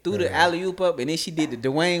shit threw the alley oop up and then she did the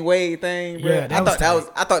Dwayne Wade thing, bro. Yeah,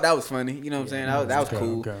 I thought that was funny. You know what I'm saying? That was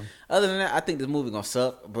cool. okay. Other than that, I think this movie gonna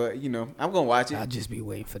suck, but you know I'm gonna watch it. I'll just be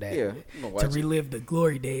waiting for that. Yeah, I'm gonna to watch it. relive the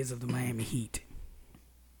glory days of the Miami Heat.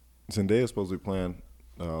 Zendaya's supposed to be playing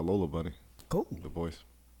Lola Bunny, Cool. the voice.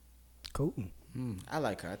 Cool. I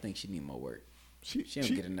like her. I think she need more work. She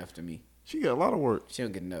don't get enough to me. She got a lot of work. She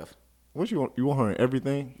don't get enough. What you want? You want her in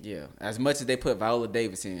everything? Yeah, as much as they put Viola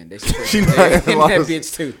Davis in, they should put She in not that in a lot of-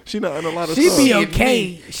 bitch too. She not in a lot of She stuff. be She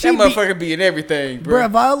okay. That She be, motherfucker be in everything, bro. bro.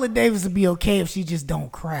 Viola Davis would be okay if she just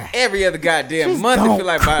don't cry. Every other goddamn Just month, I don't feel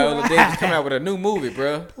like Viola cry. Davis coming out with a new movie,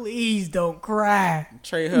 bro. Please don't cry.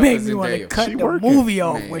 Trade her Make for me want to Zendaya. cut She the working. movie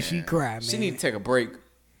off Man, when she cry, man. She need to take a break.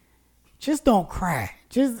 Just don't cry.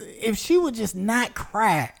 Just if she would just not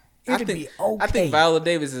cry, it'd be okay. I think Viola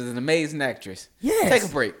Davis is an amazing actress. Yes. Take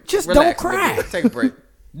a break. Just Relax don't a little cry. bit. Take a break.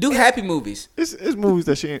 Do happy movies. It's movies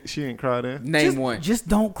that she ain't cried in. Name one. Just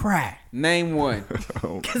don't cry. Name one.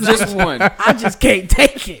 'Cause Just one. I just can't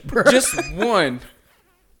take it, bro. Just one.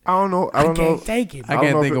 I don't know. I I don't know. can't take it. I Bro. don't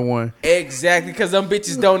can't know think if of one. Exactly, because them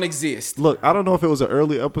bitches don't exist. Look, I don't know if it was an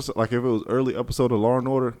early episode, like if it was early episode of Law and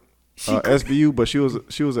Order, SVU, but she was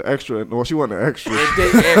an extra. No, she wasn't an extra. They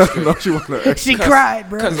extra. No, she wasn't an extra. She cried,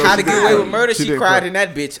 bro. Because How to Get Away with Murder, She she didn't cried cry. in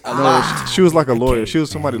that bitch a No, lot. she was like a lawyer. can't, She was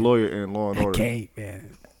somebody lawyer in Law and I Order. can't,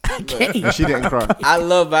 man. I can't. She didn't cry. I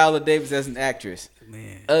love Viola Davis as an actress.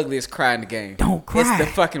 Man, Ugliest cry in the game. Don't cry. It's the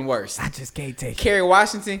fucking worst. I just can't take it. Kerry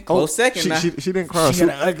Washington, close second now. She didn't cry. She got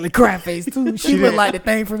an ugly cry face too. She looked didn't- like the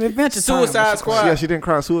thing from Adventure Time. Suicide Squad. Yeah, she didn't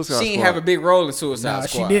cry. Suicide She didn't Squad. have a big role in Suicide No,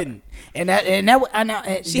 Squad. she didn't. And that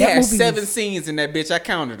She that had movie 7 was, scenes in that bitch. I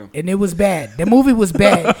counted them. and it was bad. The movie was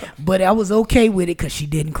bad, but I was okay with it because she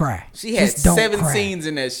didn't cry. She had Just don't 7 cry. scenes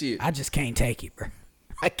in that shit. I just can't take it, bro.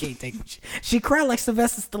 I can't take it. She cried like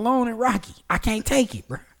Sylvester Stallone and Rocky. I can't take it,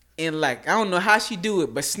 bro. And like, I don't know how she do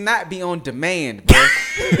it, but snot be on demand, bro.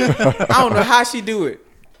 I don't know how she do it.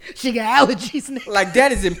 She got allergies now. Like,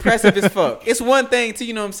 that is impressive as fuck. It's one thing to,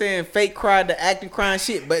 you know what I'm saying, fake cry, the acting crying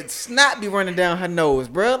shit, but snot be running down her nose,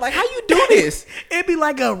 bro. Like, how you do this? It'd be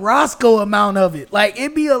like a Roscoe amount of it. Like,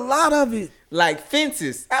 it'd be a lot of it. Like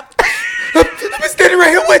fences. I'm standing right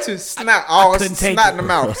here with you. Snot, all couldn't take snot it. in the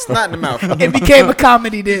mouth. Snot in the mouth. It became a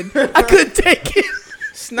comedy then. I couldn't take it.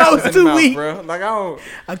 Snot I was in too the mouth, weak. bro. Like, I don't.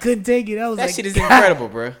 I couldn't take it. I was That like, shit is God. incredible,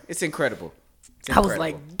 bro. It's incredible. It's I was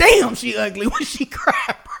incredible. like, damn, she ugly when she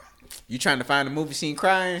cried, bro. You trying to find a movie she ain't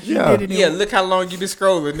crying? Yeah. did it in- Yeah, look how long you been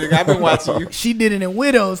scrolling, nigga. I've been watching you. She did it in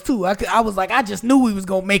Widows too. I was like, I just knew we was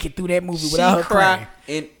gonna make it through that movie She without her cry crying.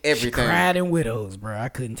 in She everything. cried in Widows, bro. I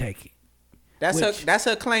couldn't take it. That's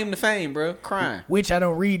her claim to fame, bro. Crying. Which I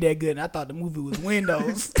don't read that good. And I thought the movie was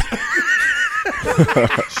Windows.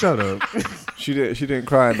 Shut up. She didn't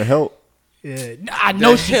cry in The Help. Yeah, I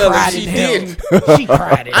know she hell cried she in hell. did. She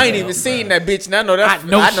cried in I ain't hell, even bruh. seen that bitch, and I know that's she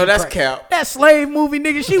that's cried. cap. That slave movie,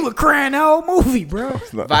 nigga, she was crying the whole movie, bro.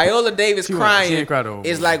 Viola Davis She crying ain't cried the whole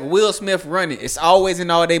is movie. like Will Smith running. It's always in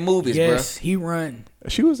all their movies, Yes, he run.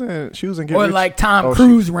 She was in Get Or Rich. like Tom Oh,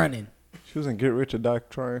 Cruise running. She was in Get Rich or Die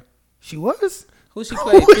Trying. She was. Who she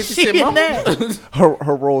played? Who 50 she Cent in mama? that?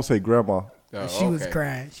 Her role say grandma. Oh, She was okay.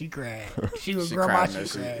 crying. She cried. She was She grandma. cried in She that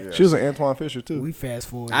shit, cried. yeah. She was in Antoine Fisher too. We fast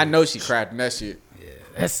forward. I know she cried in that shit.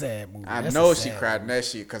 That's sad movie. I That's know a she sad cried in that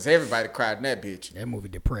shit because everybody cried in that bitch. movie. That movie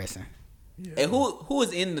depressing. And who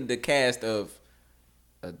is in the cast of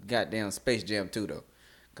goddamn Space Jam 2 though?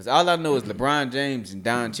 Because all I know is LeBron James and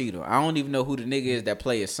Don Cheadle. I don't even know who the nigga is that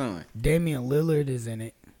play his son. Damian Lillard is in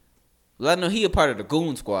it. Well, I know he a part of the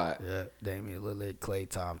Goon Squad. Yeah, Damian Lillard, Klay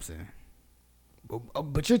Thompson.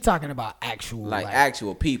 But you're talking about actual Like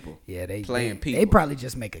actual people. Yeah, they playing people. They probably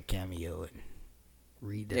just make a cameo and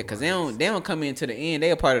read that. Yeah, because they don't come in to the end.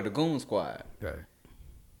 They a part of the Goon Squad. Right.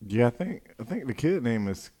 Yeah, I think the kid name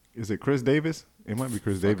is it Chris Davis? It might be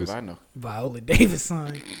Chris Davis. I know. Viola Davis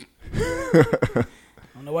son. I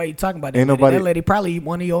don't know why you talking about that. Ain't lady. nobody- That lady probably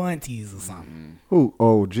one of your aunties or something. Who?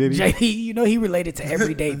 Oh, JD. JD, you know he related to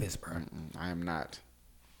every Davis, bro. I am not.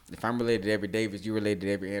 If I'm related to every Davis, you related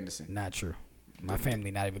to every Anderson. Not true. My family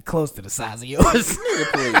not even close to the size of yours.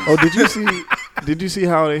 Oh, did you see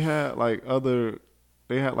how they had like the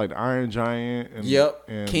Iron Giant and Yep.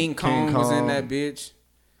 and King Kong was in Kong. that bitch.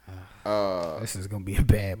 This is gonna be a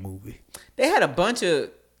bad movie. They had a bunch of,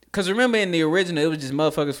 cause remember in the original it was just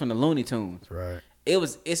motherfuckers from the Looney Tunes. Right.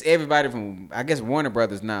 It's everybody from I guess Warner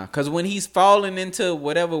Brothers now. Cause when he's falling into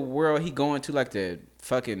whatever world he going to, like the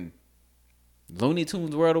fucking Looney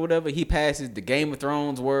Tunes world or whatever, he passes the Game of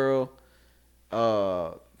Thrones world,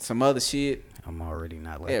 some other shit. I'm already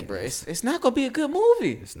not liking Yeah, bro, this. it's not gonna be a good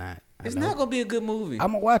movie. It's not. It's not gonna be a good movie. I'm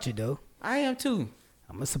gonna watch it though. I am too.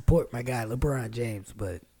 I'm gonna support my guy LeBron James,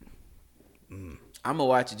 but I'm gonna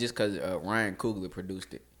watch it just cause Ryan Coogler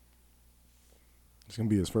produced it. It's gonna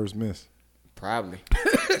be his first miss. Probably.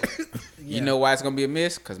 You know why it's gonna be a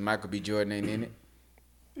miss? Cause Michael B. Jordan ain't in it.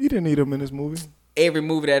 You didn't need him in this movie. Every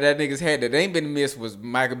movie that niggas had that ain't been a miss was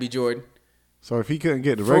Michael B. Jordan. So if he couldn't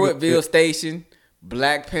get the regular Fruitville Station,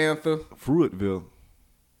 Black Panther. Fruitville.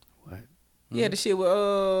 Yeah, the shit with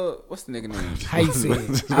what's the nigga name? how you say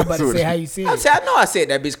it? I'm about to say how you say I it. said, I know I said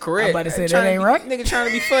that bitch correct. I'm about to say that Trying ain't be- right. Nigga trying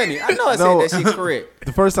to be funny. I know I No. said that shit correct.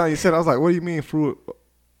 The first time you said it, I was like, what do you mean fruit?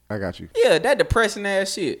 I got you. Yeah, that depressing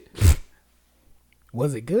ass shit.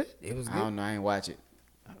 Was it good? It was I good. don't know. I ain't watch it.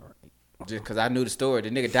 Just cause I knew the story. The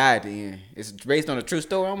nigga died at the end. It's based on a true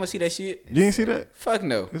story. I don't want to see that shit. You didn't see that? Fuck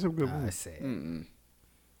no. It's a good I movie. said Mm-mm.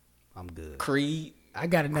 I'm good. Creed. I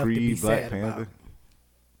got enough to be Creed, Black sad Panther, about.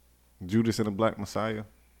 Judas and the Black Messiah.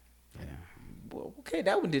 Well, okay,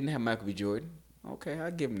 that one didn't have Michael B. Jordan. Okay, I'll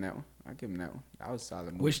give him that one. That was a solid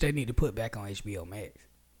movie. Which they need to put back on HBO Max.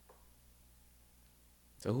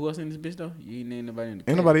 So who else in this bitch though? You ain't named nobody in the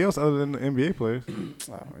Ain't nobody else other than the NBA players.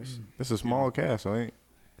 Oh, It's a small cast, so ain't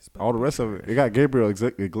all the rest of it. It got Gabriel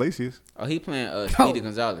Iglesias. oh, he playing Speedy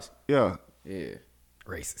Gonzalez. Yeah, Yeah.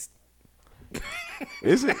 Racist.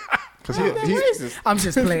 is it? Cause he, Racist. I'm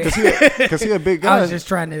just playing. cause he a big I guy. was just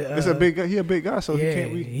trying to. It's a big guy. He a big guy, so Yeah, he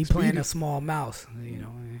can't be. he Speedy. playing a small mouse. You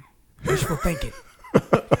know, wishful thinking.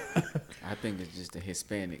 I think it's just a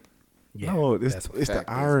Hispanic. Yeah, No, it's that's what the fact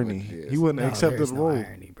is irony. what it is. He wouldn't no, accept there's the no role.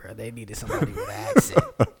 irony, bro. They needed somebody with an accent.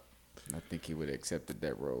 I think he would have accepted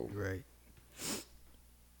that role. Right.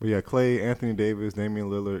 But yeah, Clay, Anthony Davis, Damian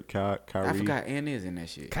Lillard, Kyrie, I forgot Ann is in that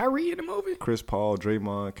shit. Kyrie in the movie. Chris Paul,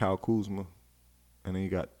 Draymond, Kyle Kuzma, and then you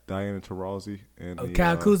got Diana Taurasi and Oh, the,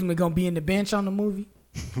 Kyle Kuzma gonna be in the bench on the movie.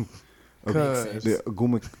 the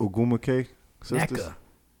Ogumake sisters, Neka.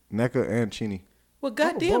 Neka and Chini. Well,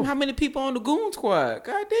 goddamn, both. how many people on the Goon Squad?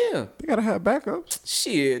 Goddamn. They gotta have backups.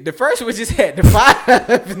 Shit, the first one just had the 5,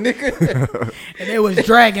 nigga. And they was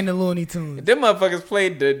dragging the Looney Tunes. Them motherfuckers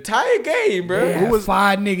played the entire game, bro. They had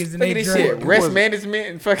 5 niggas and Look at they this dragged. shit. Rest management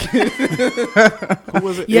and fucking. Who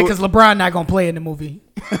was it? Yeah, It because was- LeBron not gonna play in the movie.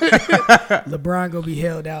 LeBron gonna be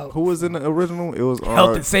held out. who was in the original? It was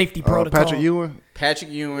Health and safety protocol. Patrick Ewing.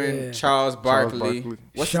 Patrick Ewing, Yeah. Charles Barkley. Barkley.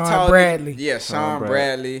 What's Sean the tall Bradley. Yeah, Sean Sean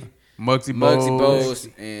Bradley. Muggsy Muggsy Bogues.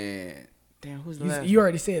 Bogues. And damn, who's the last? You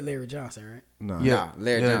already said Larry Johnson, right? Nah. Yeah. Nah,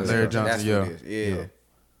 Larry Yeah, Johnson. Larry That's Johnson, what yeah. it is. Yeah. Yeah.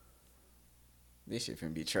 This shit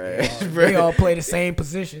finna be trash, They bro. all play the same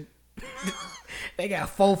position. They got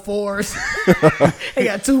 4 fours. They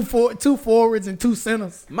got two forwards and 2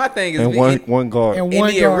 centers. My thing is, And one guard. And in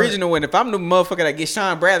one the guard. original one, if I'm the motherfucker that get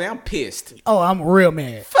Sean Bradley, I'm pissed. Oh, I'm real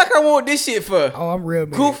mad. Fuck, I want this shit for. Oh, I'm real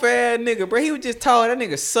mad. Goof ass nigga, bro. He was just tall. That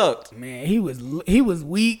nigga sucked. Man, he was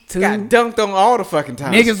weak too. Got dunked on all the fucking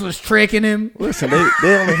time. Niggas was tricking him. Listen,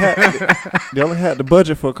 they only had the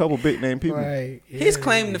budget for a couple big name people. Right. His Yeah.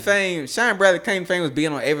 claim to fame, Sean Bradley claim to fame was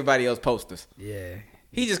being on everybody else's posters. Yeah.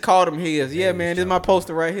 He just called him his. Yeah, man, this is my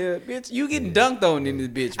poster right here. Bitch, you getting dunked on in this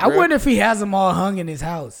bitch, I bro. wonder if he has them all hung in his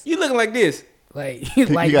house. You looking like this. Like He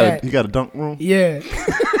like got that. he got a dunk room. Yeah.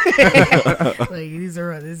 Like these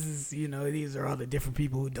are all the different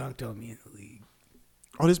people who dunked on me in the league.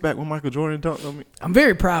 Oh, this back when Michael Jordan dunked on me. I'm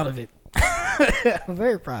very proud of it. I'm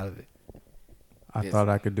very proud of it. I thought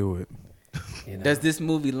I could do it. You know? Does this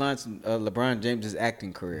movie launch LeBron James'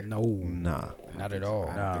 acting career? No, Nah, not at all.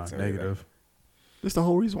 Nah, think so, negative. this the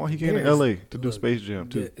whole reason why he came to There's- LA to do Space Jam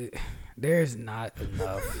too. There's not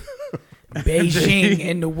enough Beijing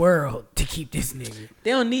in the world to keep this nigga.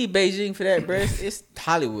 They don't need Beijing for that, bro. It's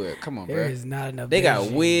Hollywood. Come on, There bro. is not enough. They got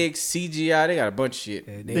Beijing. wigs, CGI. They got a bunch of shit.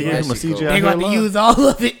 They They gave him a That shit CGI. cool. They got to headline. use all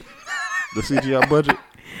of it. The CGI budget.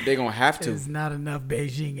 They gonna have to. There's not enough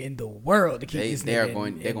Beijing in the world to keep this They're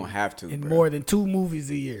nigga. gonna have to. in bro. more than 2 movies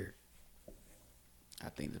a year. I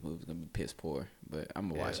think this movie's gonna be piss poor, but I'm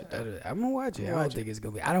gonna watch it though. I'm gonna watch it. I don't think it's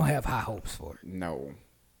gonna be. I don't have high hopes for it. No,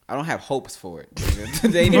 I don't have hopes for it.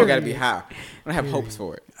 They don't gotta be high. I don't have hopes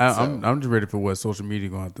for it. I'm just ready for what social media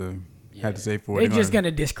going to have to say for it. They're just gonna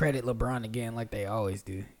discredit LeBron again, like they always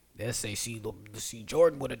do. They'll say, "See,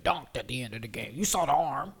 Jordan would have dunked at the end of the game. You saw the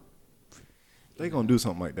arm." They gonna do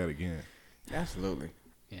something like that again. Absolutely.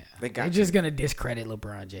 Yeah, They got they're just gonna discredit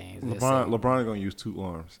LeBron James. They'll LeBron say- gonna use 2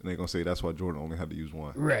 arms, and they're gonna say that's why Jordan only had to use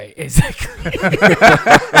 1. Right, exactly.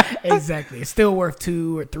 Exactly. It's still worth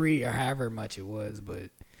 2 or 3 or however much it was, but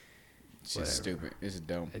It's just stupid. It's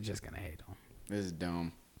dumb. they're just gonna hate on. This is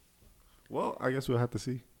dumb. Well, I guess we'll have to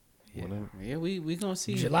see. Yeah. Whenever. Yeah, we gonna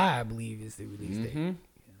see. July, I believe, is the release date. Mhm.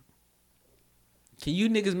 Can you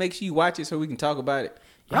niggas make sure you watch it so we can talk about it?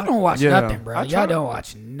 Y'all don't watch Yeah. nothing, bro. I Y'all try to- don't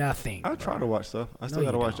watch nothing. I bro. try to watch stuff. I still No,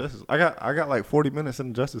 gotta you watch don't. Justice. I got like 40 minutes in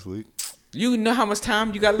the Justice League. You know how much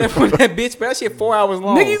time you got left on that bitch, but that shit 4 hours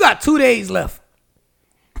long. Nigga, you got 2 days left.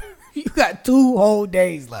 You got 2 whole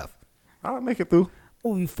days left. I'll make it through.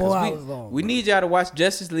 Movie 4 we, hours long. we bro. need y'all to watch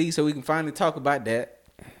Justice League so we can finally talk about that.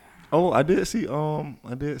 Oh, I did see Coming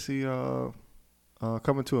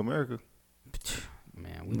to America.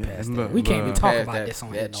 Man, we Yeah, passed look, that. We can't even look. talk Past about that, this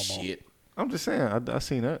on here that no more. shit. I'm just saying, I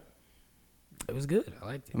seen that. It was good. I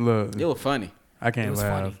liked it. Look, It was funny. I It can't was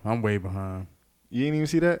laugh. funny. I'm way behind. You ain't even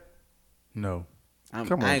see that? No. Come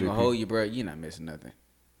on, I ain't gonna JP. hold you, bro. You're not missing nothing.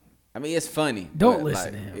 I mean, it's funny. Don't but,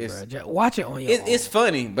 listen like, to him, it's, bro. Just watch it on your own. It's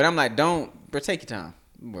funny, but I'm like, don't, bro. Take your time.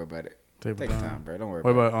 Don't worry about it. Take Take your your time. time, bro. Don't worry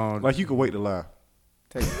What about about Like you could wait to laugh.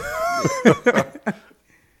 it. Take it.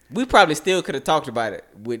 We probably still could have talked about it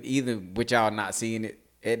with y'all not seeing it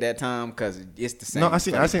at that time because it's the same. No, I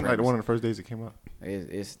seen fucking like premise. one of the first days it came out.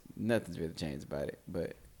 It's nothing's really changed about it,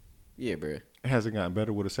 but yeah, bro. It hasn't gotten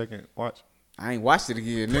better with a second watch. I ain't watched it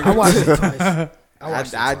again, nigga. I watched it twice. I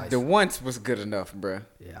watched it twice. The once was good enough, bro.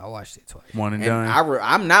 Yeah, I watched it twice. one and And done?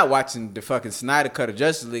 I'm not watching the fucking Snyder Cut of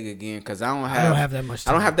Justice League again because I don't have that much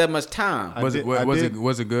I don't time. have that much time. I was did- it I was did- it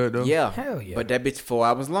was it good though? Yeah, Hell yeah. But that bitch 4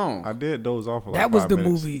 hours long. I did doze off for like That was 5 the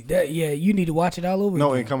minutes. movie. You need to watch it all over No,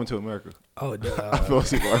 again. ain't Coming to America. Oh, I fell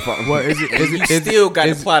asleep for like 5 What minutes. is it? Is you it? Is still it, got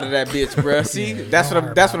is the plot of that bitch, bro. See, Yeah, that's don't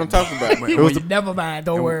what I'm worry talking about. It was the- Never mind.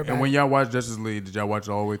 Don't worry about And when it. y'all watched Justice League, did y'all watch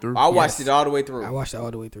it all the way through? I watched Yes. it all the way through, I watched it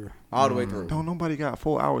all the way through. all the way through. Don't nobody got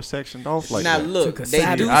 4 hours sectioned off like Now that. look, Took a they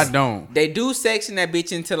Saturday. do. I don't. They do section that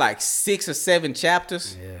bitch into like 6 or 7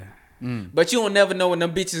 chapters, Yeah. but you don't never know when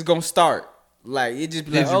them bitches gonna start. Like it just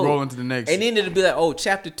be They like, just oh, roll into the next. and then it'll be like, oh,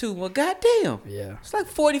 chapter 2. Well, goddamn, Yeah. it's like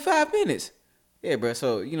 45 minutes. Yeah, bro.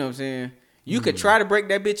 So you know what I'm saying. You could try to break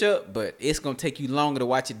that bitch up, but it's gonna take you longer to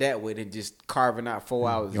watch it that way than just carving out 4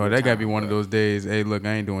 hours. Yo, of that gotta time, be one of bro. those days. Hey, look,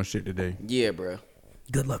 I ain't doing shit today. Yeah, bro.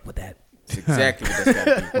 Good luck with that. That's exactly what that's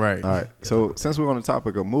gotta be. Right. All right. So since we're on the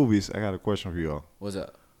topic of movies, I got a question for y'all. What's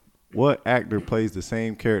up? What actor plays the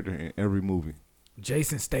same character in every movie?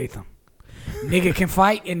 Jason Statham. Nigga can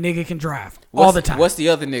fight and nigga can drive all the time. What's the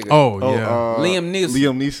other nigga? Oh yeah. Liam Neeson.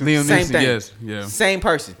 Liam Neeson. Liam Same Neeson. thing. Yes. Yeah. Same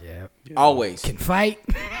person. Yeah. Always. Can fight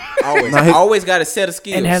Always. Nah, his- Always got a set of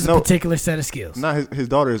skills. and has No. a particular set of skills. Not his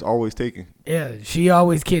daughter is always taken. Yeah, she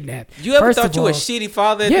always kidnapped. You ever First thought of you a all, shitty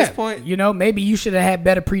father at yeah, this point? you know, maybe you should have had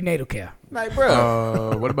better prenatal care. Like,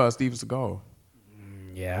 bro. What about Steven Seagal?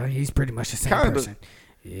 Yeah, he's pretty much the same Kinda. person.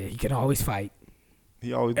 Yeah, he can always fight.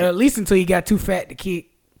 He always At least until he got too fat to kick.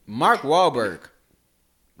 Mark Wahlberg.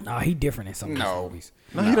 Nah, he different in some of his movies.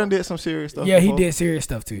 No, he done did some serious stuff. Yeah, he before. did serious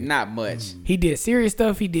stuff too. Not much. He did serious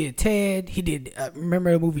stuff. He did Ted. He did.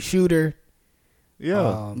 Remember the movie Shooter?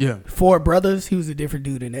 Yeah, Yeah. Four Brothers. He was a different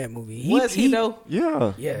dude in that movie. Was he though?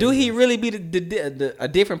 yeah, Yeah. Do he really be a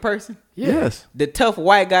different person? Yeah. yes. The tough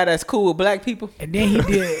white guy that's cool with black people? And then he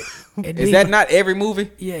did. And Is then- that not every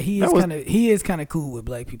movie? Yeah, he That is was- kind of. He is kind of cool with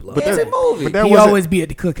black people. But Every that- movie. but that He wasn't always be at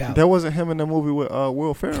the cookout. that wasn't him in the movie with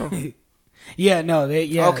Will Ferrell. Yeah, no, they.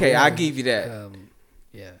 Yeah. Okay, yeah. I give you that.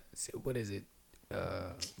 Yeah. So what is it?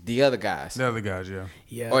 The other guys. The other guys, yeah.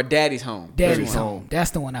 Yeah. Or Daddy's Home. Daddy's Which one? Home.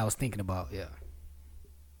 That's the one I was thinking about. Yeah.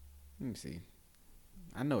 Let me see.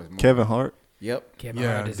 I know it's more. Kevin Hart. Yep. Kevin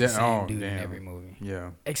Yeah, Hart is the that- same oh, dude in damn. every movie, Yeah.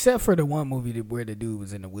 except for the one movie where the dude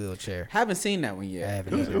was in the wheelchair. Haven't seen that one I yet.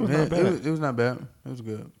 haven't It was, either. it was not bad. It was not bad. It was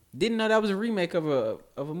good. Didn't know that was a remake of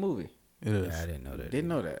a movie. It is. Yeah, I didn't know that. Didn't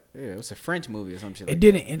know that. Yeah, it was a French movie or some shit. It Like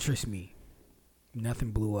didn't interest me.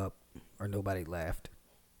 Nothing blew up or nobody laughed,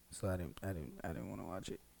 so I didn't want to watch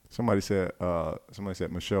it. Somebody said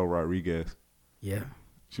Michelle Rodriguez. Yeah.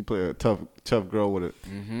 She played a tough girl with it.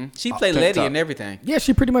 Mm-hmm. She played Tank Letty top. and everything. Yeah,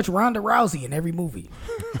 she pretty much Ronda Rousey in every movie.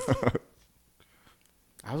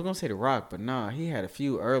 I was gonna say The Rock, but nah, he had a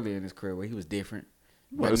few earlier in his career where he was different.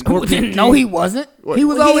 What, But Scorpion No, he wasn't. What? He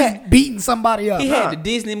was Well, he always had- beating somebody up. he had the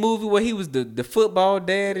Disney movie where he was the football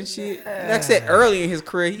dad and shit. Like I said, early in his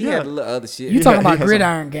career, he had a little other shit. You talking he about had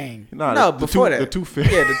Gridiron Gang? Nah, No, the before two, that. the Tooth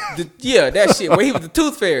Fairy. Yeah, that shit where he was the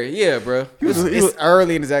Tooth Fairy. Yeah, bro. He was- It's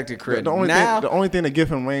early in his acting career. The Now only thing that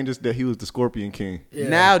give him range is that he was the Scorpion King.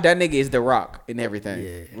 Now that nigga is The Rock in everything.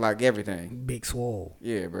 Yeah. Like everything. Big Swole.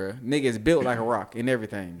 Yeah, bro. Nigga is built like a rock in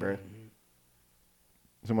everything, bro.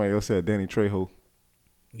 Somebody else said Danny Trejo.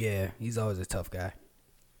 Yeah, he's always a tough guy.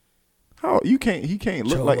 How he can't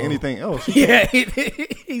look like Cholo. anything else. Yeah, he's What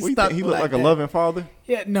you stuck. think? He looked like a that. loving father.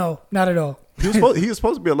 Yeah, no, not at all. He was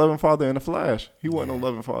supposed to be a loving father in the Flash. He wasn't no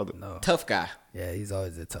loving father. No. Tough guy. Yeah, he's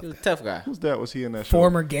always a tough He was guy. a tough guy. Whose dad was he in that show?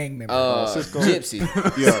 Former gang member. Cisco. Gypsy.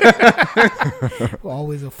 Yeah.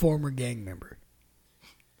 Always a former gang member.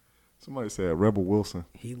 Somebody said Rebel Wilson.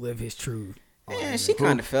 He lived his truth. Man, she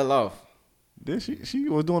kind of fell off. Did she? She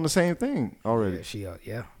was doing the same thing already. Yeah,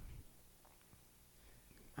 yeah.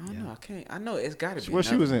 I don't know. I can't. I know it's got to be. What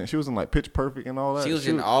she was in? She was in like Pitch Perfect and all that. She was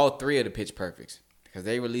in all three of the Pitch Perfects because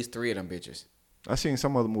they released 3 of them bitches. I seen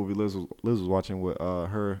some other movie Liz was watching with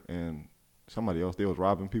her and somebody else. They was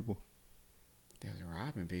robbing people. They was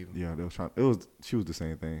robbing people. Yeah, they was trying. She was the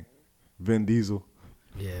same thing. Vin Diesel.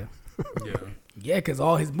 Yeah. Yeah. Yeah, because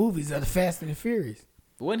all his movies are the Fast and the Furious.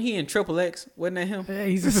 Wasn't he in Triple X? Wasn't that him? Yeah,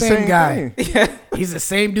 he's the It's same guy. thing. He's the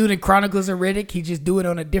same dude in Chronicles of Riddick. He just do it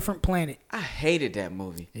on a different planet. I hated that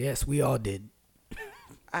movie. Yes, we all did.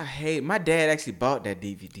 My dad actually bought that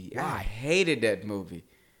DVD. I Why? hated that movie.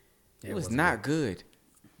 It was wasn't not good.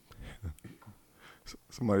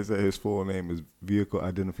 Somebody said his full name is Vehicle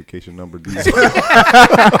Identification Number Diesel.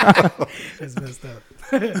 That's messed up.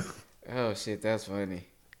 Oh shit, that's funny.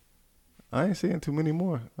 I ain't seeing too many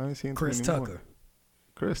more. I ain't seeing Chris too many Tucker. more.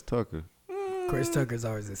 Chris Tucker. Chris Tucker's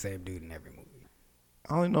always the same dude in every movie.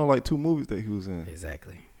 I only know like 2 movies that he was in.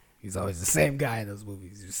 Exactly. He's always the same guy in those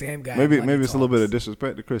movies. He's the same guy. in Maybe Money it's a little bit of Talks.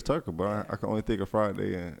 disrespect to Chris Tucker, but I can only think of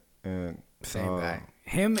Friday and Same guy.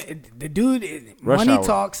 Him, the dude, Rush Money Hour.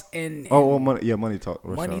 Talks and Money Talk.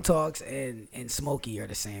 Rush Money Hour. Talks and Smokey are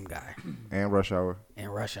the same guy. And Rush Hour.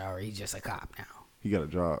 And Rush Hour, he's just a cop now. He got a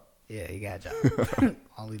job. Yeah, he got a job.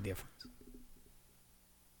 Only difference.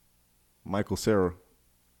 Michael Cera.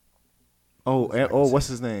 What's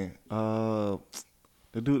his name? The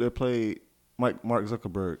dude that played Mark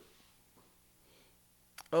Zuckerberg.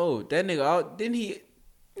 Oh, that nigga, didn't he?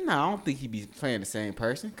 No, I don't think he be playing the same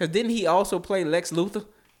person. Cause didn't he also play Lex Luthor?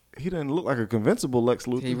 He didn't look like a convincible Lex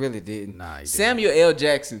Luthor. He really didn't. Nah, he didn't. Samuel L.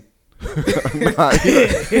 Jackson, Nah,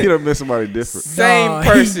 he done missed somebody different. same Nah,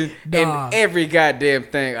 person nah. in every goddamn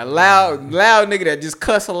thing. A loud nigga that just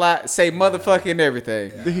cuss a lot, say motherfucking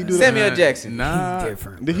everything. Did he do Samuel that? Jackson. Nah. He's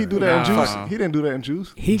different. Did he do bro. that in Nah. Juice? He didn't do that in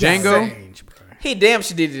Juice. He Django? got range, bro. He damn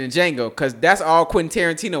sure did it in Django, cause that's all Quentin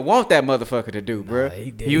Tarantino want that motherfucker to do, bro. Nah, he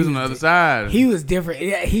did. He was on the other side. He was different.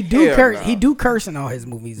 Yeah, he do Hell curse. nah. He do curse in all his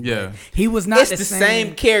movies. Yeah. But he was not It's the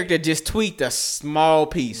same character, just tweaked a small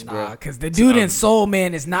piece, bro. because the dude in Soul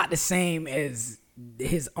Man is not the same as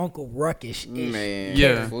his Uncle Ruckish. Man,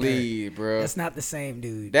 Yeah. please, bro. That's not the same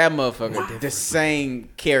dude. That motherfucker, the same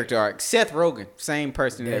character arc. Seth Rogen, same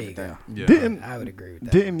person and There you everything. go. Yeah. Didn't I would agree with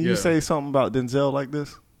that. Didn't you Yeah. say something about Denzel like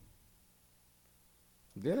this?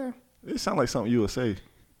 Did I? It sounded like something you would say.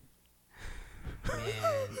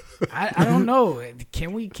 I don't know.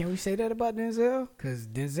 Can we say that about Denzel? Because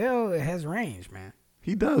Denzel has range, man.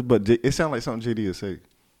 He does, but it sounded like something JD would say.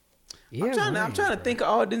 Yeah, I'm trying to think of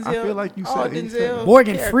all Denzel. I feel like you all said- you Denzel. said-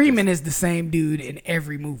 Morgan characters. Freeman is the same dude in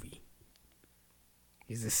every movie.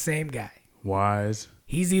 He's the same guy. Wise.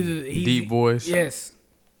 He's Deep voice. Yes,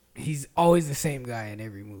 he's always the same guy in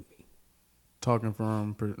every movie. Talking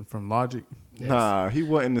from Logic. Nah, he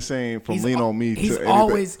wasn't the same from He's Lean al- on Me. he's to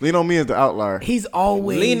always- anything. Lean on Me is the outlier. He's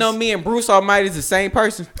always Lean on Me and Bruce Almighty is the same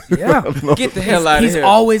person. Yeah, Get the hell out of he's here.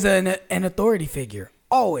 always an authority figure.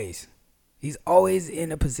 Always, he's always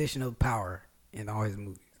in a position of power in all his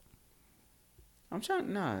movies. I'm trying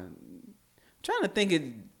to think it.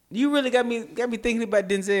 You really got me thinking about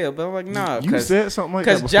Denzel, but I'm like, nah. You said something like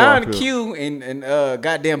that Because before, I John feel. Q and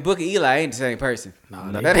goddamn Booker Eli ain't the same person.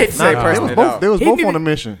 Nah, that ain't the same Nah, person they at was all. both, they was He both didn't on a even-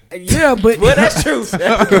 mission. Yeah, but Well, that's true.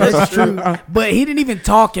 that's true. But he didn't even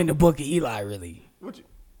talk in the Book of Eli. Really,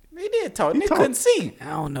 He did talk. He They talked. couldn't see. I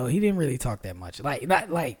don't know. He didn't really talk that much. Like not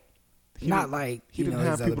like He you didn't know,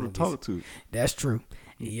 have his other people to movies. talk to. That's true.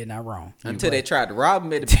 You're not wrong. Until they tried to rob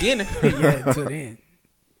him at the beginning. Yeah, until then.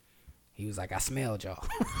 He was like, I smelled y'all.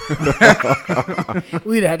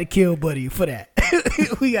 We'd had to kill Buddy for that.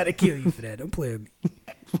 We got to kill you for that. Don't play with me.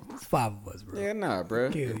 It's 5 of us, bro. Yeah, nah,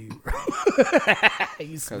 bro. Kill you, bro.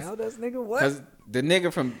 You smelled us, nigga? What? Because the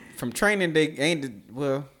nigga from Training Day ain't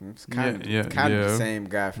it's kind of the Yeah. same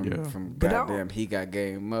guy from But I don't- goddamn He Got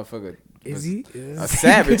Game. Motherfucker Is was he? a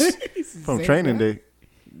savage. From Training Day.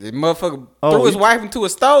 The motherfucker Oh, threw his he- wife into a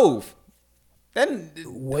stove. Then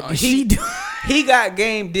What did she do? He Got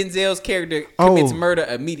Game. Denzel's character commits Oh. murder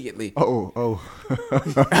immediately. Oh.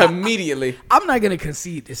 Immediately. I'm not going to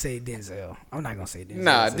concede to say Denzel. I'm not going to say Denzel.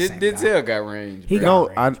 Nah, is the same Denzel guy. got range. He bro.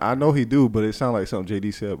 got No, range. I know he do, but it sounded like something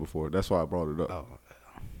JD said before. That's why I brought it up. Oh,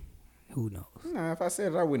 who knows? Nah, if I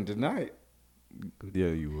said it, I wouldn't deny it. Yeah,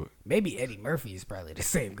 you would. Maybe Eddie Murphy is probably the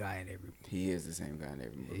same guy in every movie. He is the same guy in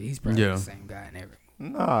every movie. He's probably Yeah. the same guy in every movie.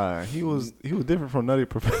 Nah, he was different from Nutty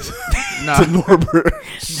Professor Nah. to Norbert.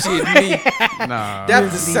 Shit, me. Nah. That's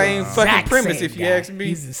the He's same fucking exact premise, same if you guy. ask me.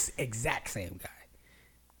 He's the exact same guy.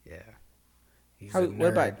 Yeah. He's a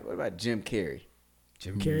What nerd. about Jim Carrey?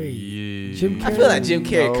 Jim Carrey? Yeah. Jim Carrey. I feel like Jim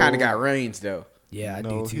Carrey No. kind of got range though. Yeah, I No,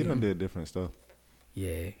 do he too. done did different stuff.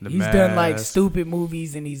 Yeah, The he's done like Mask. stupid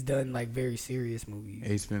movies and he's done like very serious movies.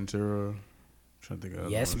 Ace Ventura. I'm trying to think of other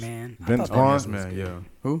Yes, ones. man. I Vince thought that Vaughn? was Yes, man. good. Yeah.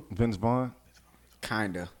 Who? Vince Vaughn.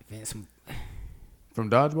 Kinda. Vince From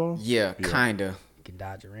Dodgeball? Yeah, kinda. you can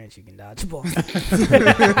dodge a wrench, you can dodge a ball.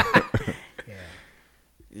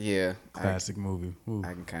 Yeah. Classic movie. Ooh.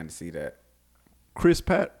 I can kind of see that. Chris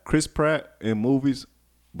Pratt in movies,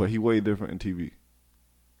 but he way different in TV.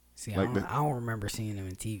 See, Like I don't remember seeing him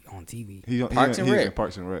on TV. He Parks and he Rec. in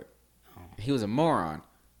Parks and Rec. He was a moron.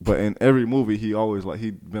 But in every movie, he always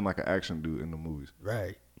he'd been like an action dude in the movies.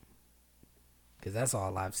 Right. Because that's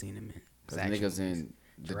all I've seen him in. Cause is niggas action in movies.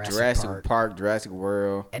 the Jurassic Jurassic Park. Park, Jurassic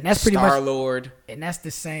World, And that's pretty much- Star-Lord. And that's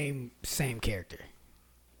the same character.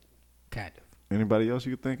 Kind of. Anybody else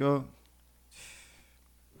you could think of?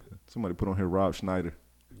 Somebody put on here Rob Schneider.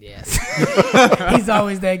 Yes. He's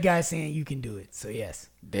always that guy saying you can do it. So yes.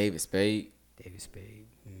 David Spade. David Spade.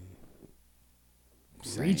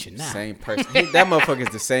 Same, Reaching now. Same person. That motherfucker is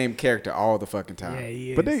the same character all the fucking time. Yeah,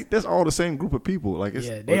 he is. But that's all the same group of people. Like it's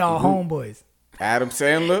they all homeboys. Adam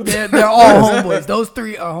Sandler. They're all homeboys. Those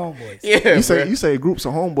 3 are homeboys. Yeah, You say groups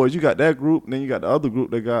of homeboys. You got that group, and then you got the other group.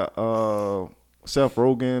 They got Seth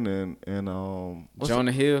Rogen and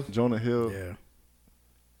Jonah Hill. Jonah Hill Yeah.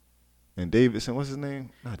 and Davidson. What's his name?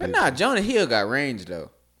 Not But Davidson. nah, Jonah Hill got range though.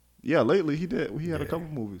 Yeah, lately he did. He had a couple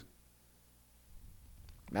movies.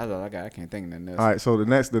 That's all I got. I can't think of nothing else. All right, so the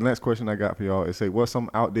next question I got for y'all is what's some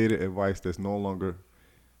outdated advice that's no longer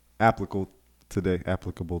applicable today?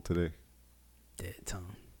 Dead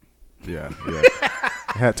tongue. Yeah.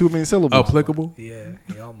 It had too many syllables. Applicable? Yeah.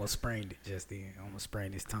 He almost sprained it just then. Almost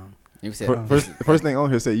sprained his tongue. You said First thing on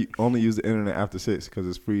here said you only use the internet after 6 because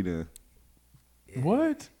it's free then.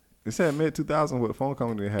 What? It said mid 2000 with phone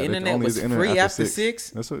company they had. They could internet only was use the internet free after 6.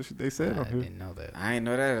 That's what they said I on here. didn't know that. I ain't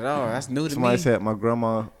know that at all. That's new to Somebody me. said my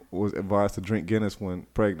grandma was advised to drink Guinness when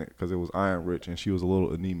pregnant because it was iron rich and she was a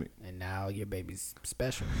little anemic. And now your baby's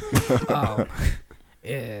special.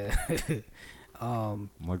 Yeah.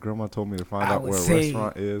 My grandma told me to find I out would where a say-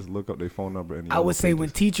 restaurant is, look up their phone number. And I would say when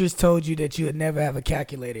teachers told you that you would never have a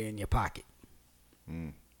calculator in your pocket.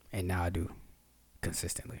 And now I do.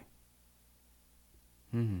 Consistently.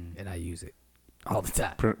 And I use it all the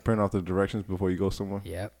time. print off the directions before you go somewhere.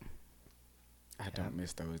 Yep. I don't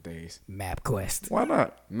miss those days. MapQuest. Why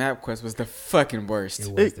not? MapQuest was the fucking worst.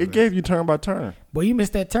 It was the It gave you turn by turn. Boy, you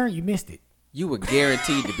missed that turn, you missed it. You were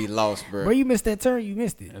guaranteed to be lost, bro. Boy, you missed that turn, you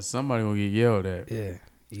missed it. And somebody gonna get yelled at. Yeah.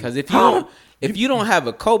 Because if you don't have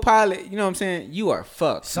a co-pilot, you know what I'm saying, you are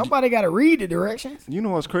fucked. Somebody got to read the directions. You know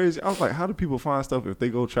what's crazy? I was like, how do people find stuff if they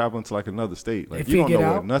go traveling to like another state? Like They you don't know figure it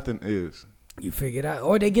where out. nothing is. You figure it out,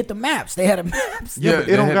 or they get the maps. They had a maps. Yeah, but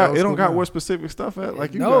they it don't had got those it don't got cool where specific stuff at.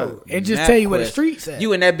 Like you No, got. it just Map tell you where the quest. streets at.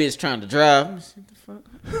 You and that bitch trying to drive. What the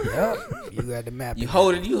fuck? Yep. You got the map. You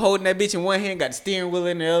holding that bitch in one hand, got the steering wheel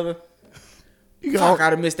in the other. You Fuck, got I'd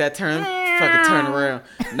have missed that turn. Fucking turn around.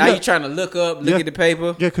 Now you trying to look up, look Yeah. at the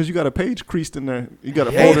paper. yeah, because you got a page creased in there. You got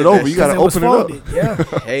to Yeah, fold it that over. You shit got to open it up.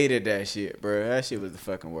 Yeah. Hated that shit, bro. That shit was the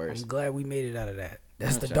fucking worst. I'm glad we made it out of that.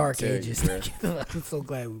 That's I'm the trying dark to tell you, ages. bro. I'm so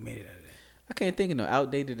glad we made it out of that. I can't think of no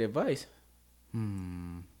outdated advice.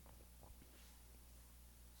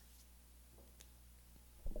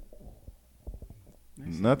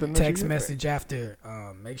 Nothing. that you Text get? message after.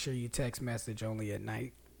 Make sure you text message only at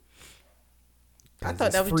night. I 'Cause thought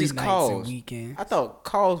it's that was free just nights calls. and weekends. I thought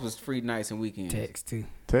calls was free nights and weekends. Text too.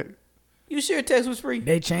 Text. You sure text was free?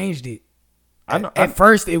 They changed it. I know. At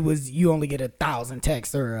first, it was you only get 1,000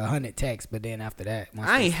 texts or 100 texts, but then after that, once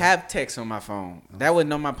I they ain't have text on my phone. That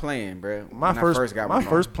wasn't on my plan, bro. My when I first got my phone.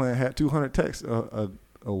 first plan had 200 texts.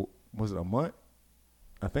 Was it a month?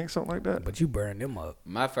 I think something like that. But you burned them up.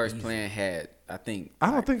 My first plan had, I think,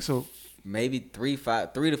 I don't think so. maybe 3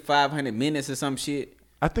 to 500 minutes or some shit.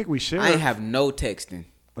 I think we shared. I ain't have no texting.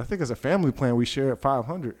 I think as a family plan we shared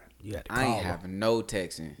 500. You had to I call ain't them. have no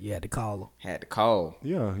texting. You had to call them. Had to call,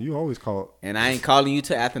 Yeah, you always call. and I ain't calling you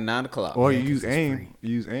till after 9 o'clock. Or Yeah, you 'cause use it's AIM. free. You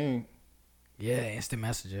use AIM. Yeah, instant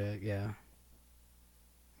messenger. Yeah.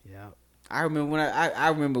 Yeah. I remember when I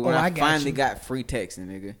remember when Oh, I I got finally you. got free texting,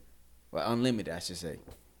 nigga. Well, unlimited, I should say.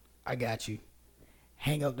 I got you.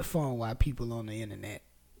 Hang up the phone while people on the internet.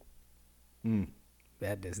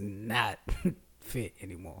 That does not fit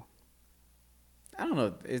anymore. I don't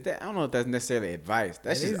know. I don't know if that's necessarily advice.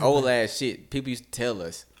 That's It just is old ass shit. People used to tell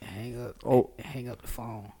us. Hang up. Oh. Hang up the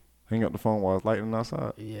phone. Hang up the phone while it's lighting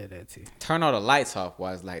outside. Yeah, that too. Turn all the lights off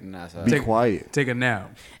while it's lighting outside. Be quiet. Take a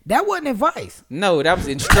nap. That wasn't advice. No, that was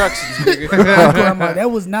instructions, nigga. Our grandma, that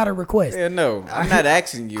was not a request. Yeah, no, I'm not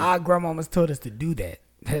asking you. Our grandmamas told us to do that.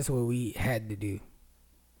 That's what we had to do.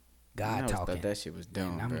 I God always talking. thought that shit was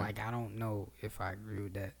dumb. And I'm bro. like, I don't know if I agree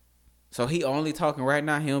with that. So he only talking right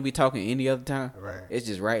now. He don't be talking any other time. Right. It's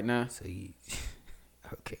just right now. So you,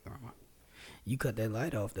 okay, grandma, you cut that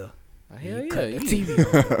light off though. Oh, hell You yeah, cut the you- TV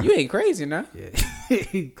off. Though. You ain't crazy now. Yeah,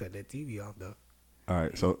 you cut that TV off though. All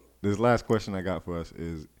right. So this last question I got for us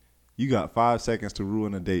is: you got 5 seconds to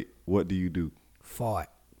ruin a date. What do you do? Fought,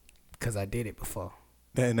 cause I did it before.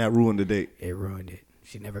 And that ruined the date. It ruined it.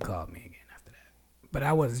 She never called me again after that. But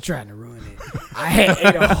I wasn't trying to ruin it. I had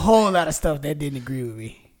ate a whole lot of stuff that didn't agree with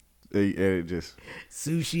me. It just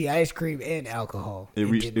Sushi, ice cream, and alcohol. it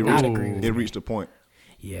reached did it not reached, agree with it me. reached a point.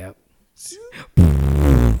 Yep.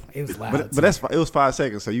 It was loud. But too. it was 5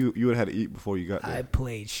 seconds, so you would have had to eat before you got there. I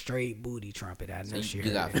played straight booty trumpet. I know she You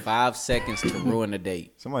heard got it. 5 seconds to ruin the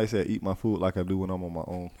date. Somebody said eat my food like I do when I'm on my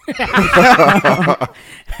own.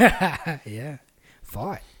 Yeah.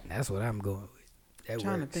 Fart. That's what I'm going with. That I'm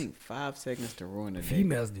trying to works. think. 5 seconds to ruin the date.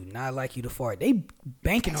 Females do not like you to fart. They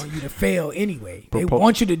banking on you to fail anyway. They Propo-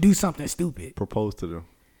 want you to do something stupid. Propose to them.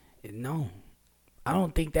 No. I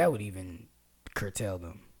don't think that would even curtail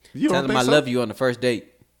them. You Tell don't them think I so? love you on the first date.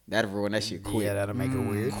 That'll ruin that shit quick. Yeah, that'll make it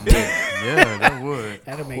weird. Yeah, that would.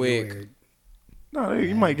 That'll make Quick. it weird. No,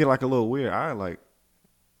 you might get like a little weird. I like.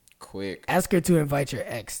 Quick. Ask her to invite your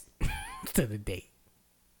ex to the date.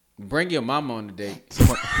 Bring your mama on the date.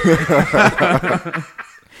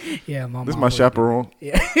 Yeah, my This is mom my would- chaperone.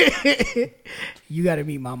 Yeah. You got to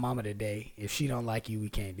meet my mama today. If she don't like you, we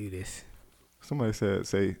can't do this. Somebody said,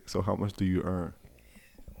 "Say so. How much do you earn?"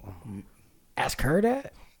 Ask her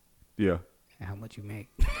that. Yeah. And how much you make?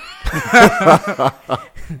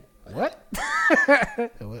 What?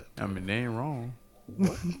 What? I mean, they ain't wrong.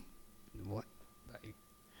 What?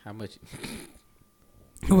 How much?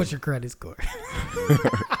 What's your credit score?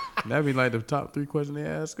 That'd be like the top 3 questions they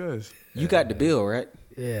ask us. You got the bill, right?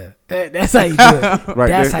 Yeah, that's how you do it. Right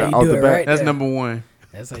That's there, how off you do the it, bat. right? That's there. number 1.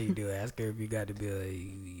 That's how you do it. Ask her if you got the bill.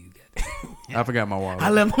 You got I forgot my wallet. I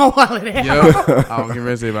left my wallet at Yo, I was getting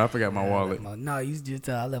ready to say, but I forgot my wallet. No, you just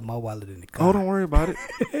tell I left my wallet in the car. Oh, don't worry about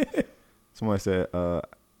it. Somebody said,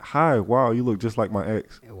 "Hi, wow, you look just like my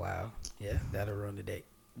ex." Wow. Yeah, that'll ruin the date.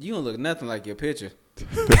 You don't look nothing like your picture.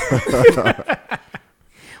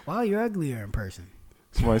 Wow, you're uglier in person.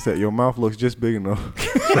 Somebody said, "Your mouth looks just big enough."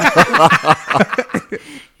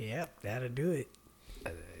 Yep, that'll do it.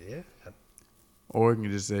 Yeah. Or you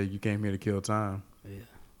can just say, you came here to kill time.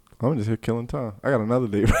 I'm just here killing time. I got another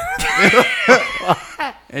date.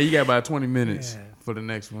 And you got about 20 minutes. Yeah. for the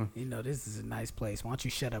next one. You know, this is a nice place. Why don't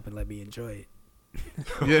you shut up and let me enjoy it?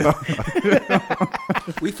 Yeah.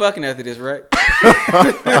 We fucking after this, right?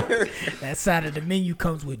 That side of the menu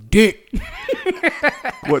comes with dick.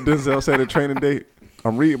 What Denzel said at training day?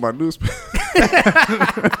 I'm reading my newspaper.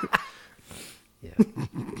 Yeah.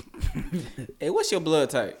 Hey, what's your blood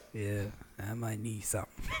type? Yeah, I might need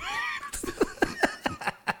something.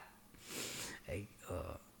 Hey,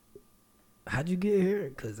 how'd you get here?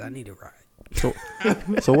 Because I need a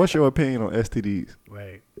ride. So what's your opinion on STDs?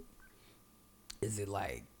 Right. Is it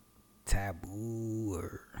like taboo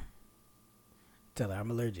or tell her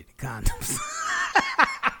I'm allergic to condoms?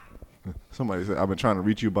 Somebody said, I've been trying to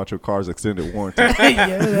reach you about your car's extended warranty.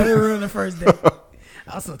 Yeah, that ruined the first day.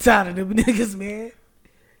 I was so tired of them niggas, man.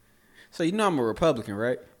 So you know I'm a Republican,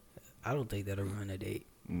 right? I don't think that'll ruin a date.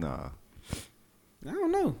 Nah. I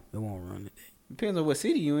don't know. It won't ruin a date. Depends on what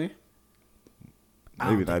city you in. I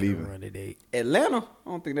don't Maybe think not it'll even. ruin a date. Atlanta, I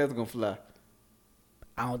don't think that's gonna fly.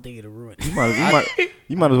 I don't think it'll ruin You it.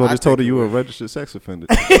 might as well I just told her think you it were a would. registered sex offender.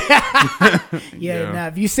 Yeah, now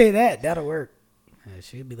if you say that, that'll work.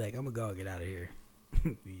 She'll be like, I'm gonna go get out of here.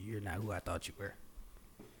 You're not who I thought you were.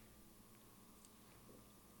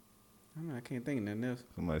 I can't think of nothing else.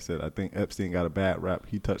 Somebody said, I think Epstein got a bad rap.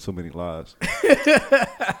 He touched so many lives.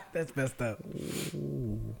 That's messed up.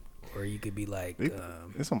 Or you could be like,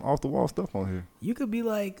 There's some off the wall stuff on here. you could be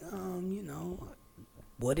like, you know,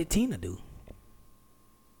 what did Tina do?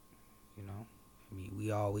 You know, I mean,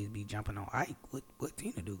 we always be jumping on Ike. What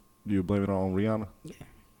Tina do? Do you blame it on Rihanna? Yeah,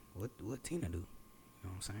 what Tina do? You know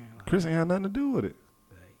what I'm saying? Like, Chris ain't had nothing to do with it.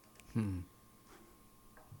 you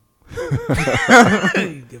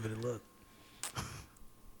give it a look.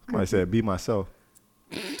 Somebody said, be myself.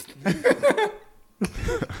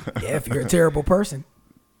 Yeah, if you're a terrible person.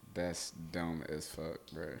 That's dumb as fuck,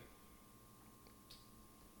 bro.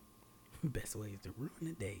 Best way is to ruin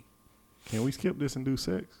the day. Can we skip this and do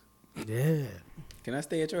sex? Yeah, Can I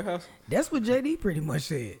stay at your house? that's what JD pretty much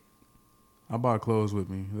said. I bought clothes with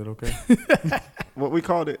me. Is that okay? What we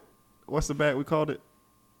called it? What's the bag we called it?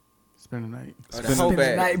 Spend the night. Oh, the Spend whole Spend the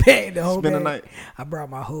bag. night bag, the whole Spend the bag. night. I brought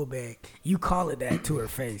my whole bag. You call it that to her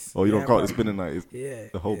face. Oh, you Yeah, don't call I it brought- spend the night. It's Yeah,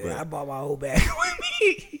 the whole yeah, bag. I bought my whole bag with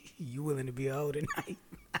me. You willing to be a hoe tonight?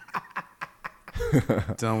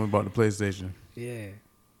 Tell me about the PlayStation. Yeah,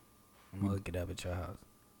 I'm gonna hook it up at your house.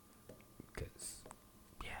 Cause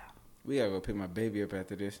We gotta go pick my baby up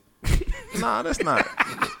after this. Nah, that's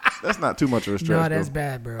not too much of a stretch. no, that's bro.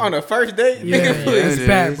 bad, bro. On the first date? Yeah, Nigga, please. it's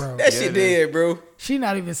bad, bro. That shit dead, bro. She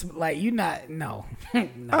not even like you. Not no, I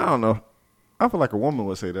no. don't know. I feel like a woman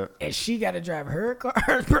would say that. And she got to drive her car,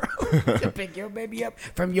 bro, to pick your baby up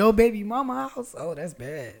from your baby mama house. Oh, that's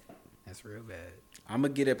bad. That's real bad. I'm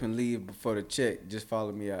gonna get up and leave before the check. Just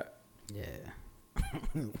follow me out. Yeah.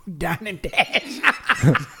 Down and dash.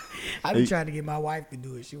 I be Hey. trying to get my wife to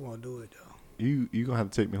do it. She won't do it though. You gonna have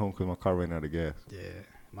to take me home because my car ran out of gas. Yeah,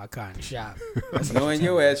 my car in the shop. Knowing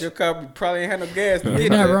your ass, your car probably ain't had no gas. to You're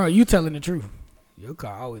get not there. wrong. You telling the truth. Your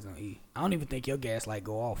car always on E. I don't even think your gas light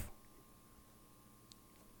go off.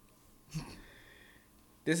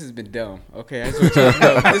 This has been dumb. Okay, I just want y'all to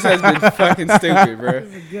know. This has been fucking stupid, bro.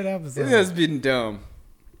 It's a good episode. This has been dumb.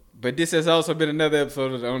 But this has also been another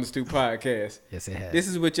episode of the On the Stoop podcast. Yes, it has. This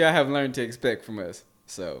is what y'all have learned to expect from us.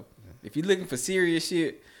 So, if you're looking for serious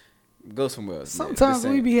shit, go somewhere else. man. Sometimes This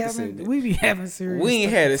we ain't- be this having ain't- serious. We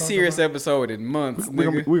ain't stuff had to a talk serious about. episode in months,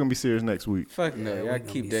 We're nigga. gonna be serious next week. Fuck no, Yeah, we y'all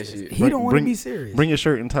gonna keep be that serious. shit. He don't want to Bring- be serious. Bring your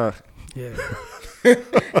shirt and tie. Yeah,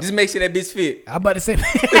 Just make sure that bitch fit. I about to say.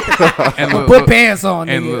 And Put pants on.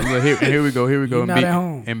 and nigga. here we go. You and not be, at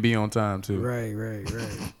home. and be on time too. Right.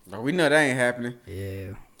 Bro, we know that ain't happening. Yeah,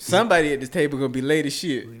 Somebody at this table gonna be late as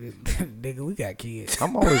shit. nigga, we got kids.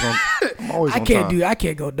 I'm always on. I'm always I on can't time. I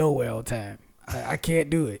can't go nowhere on time. I can't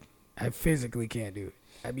do it. I physically can't do it.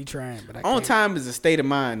 I be trying, but I On can't. time is a state of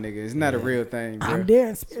mind, nigga. It's not a real thing, bro. I'm there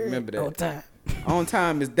in spirit. Remember that. On time. On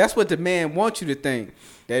time is that's what the man wants you to think,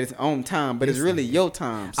 that it's on time, but it's really your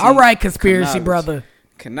time. See? All right, conspiracy Knowledge. brother.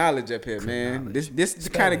 Knowledge up here, man. Knowledge. This is the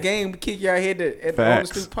Spell kind of it. game we kick y'all head at the On the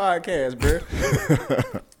Facts. Stoop podcast,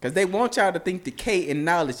 bro. Because they want y'all to think the K in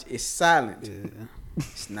knowledge is silent.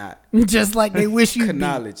 It's not. Just like they wish you be.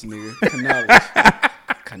 Knowledge, nigga.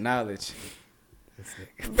 Knowledge.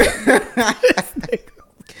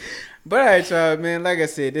 But all right, y'all, man. Like I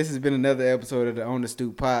said, this has been another episode of the On the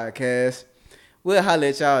Stoop podcast. We'll holler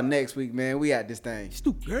at y'all next week, man. We out this thing.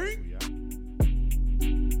 Stoop gang.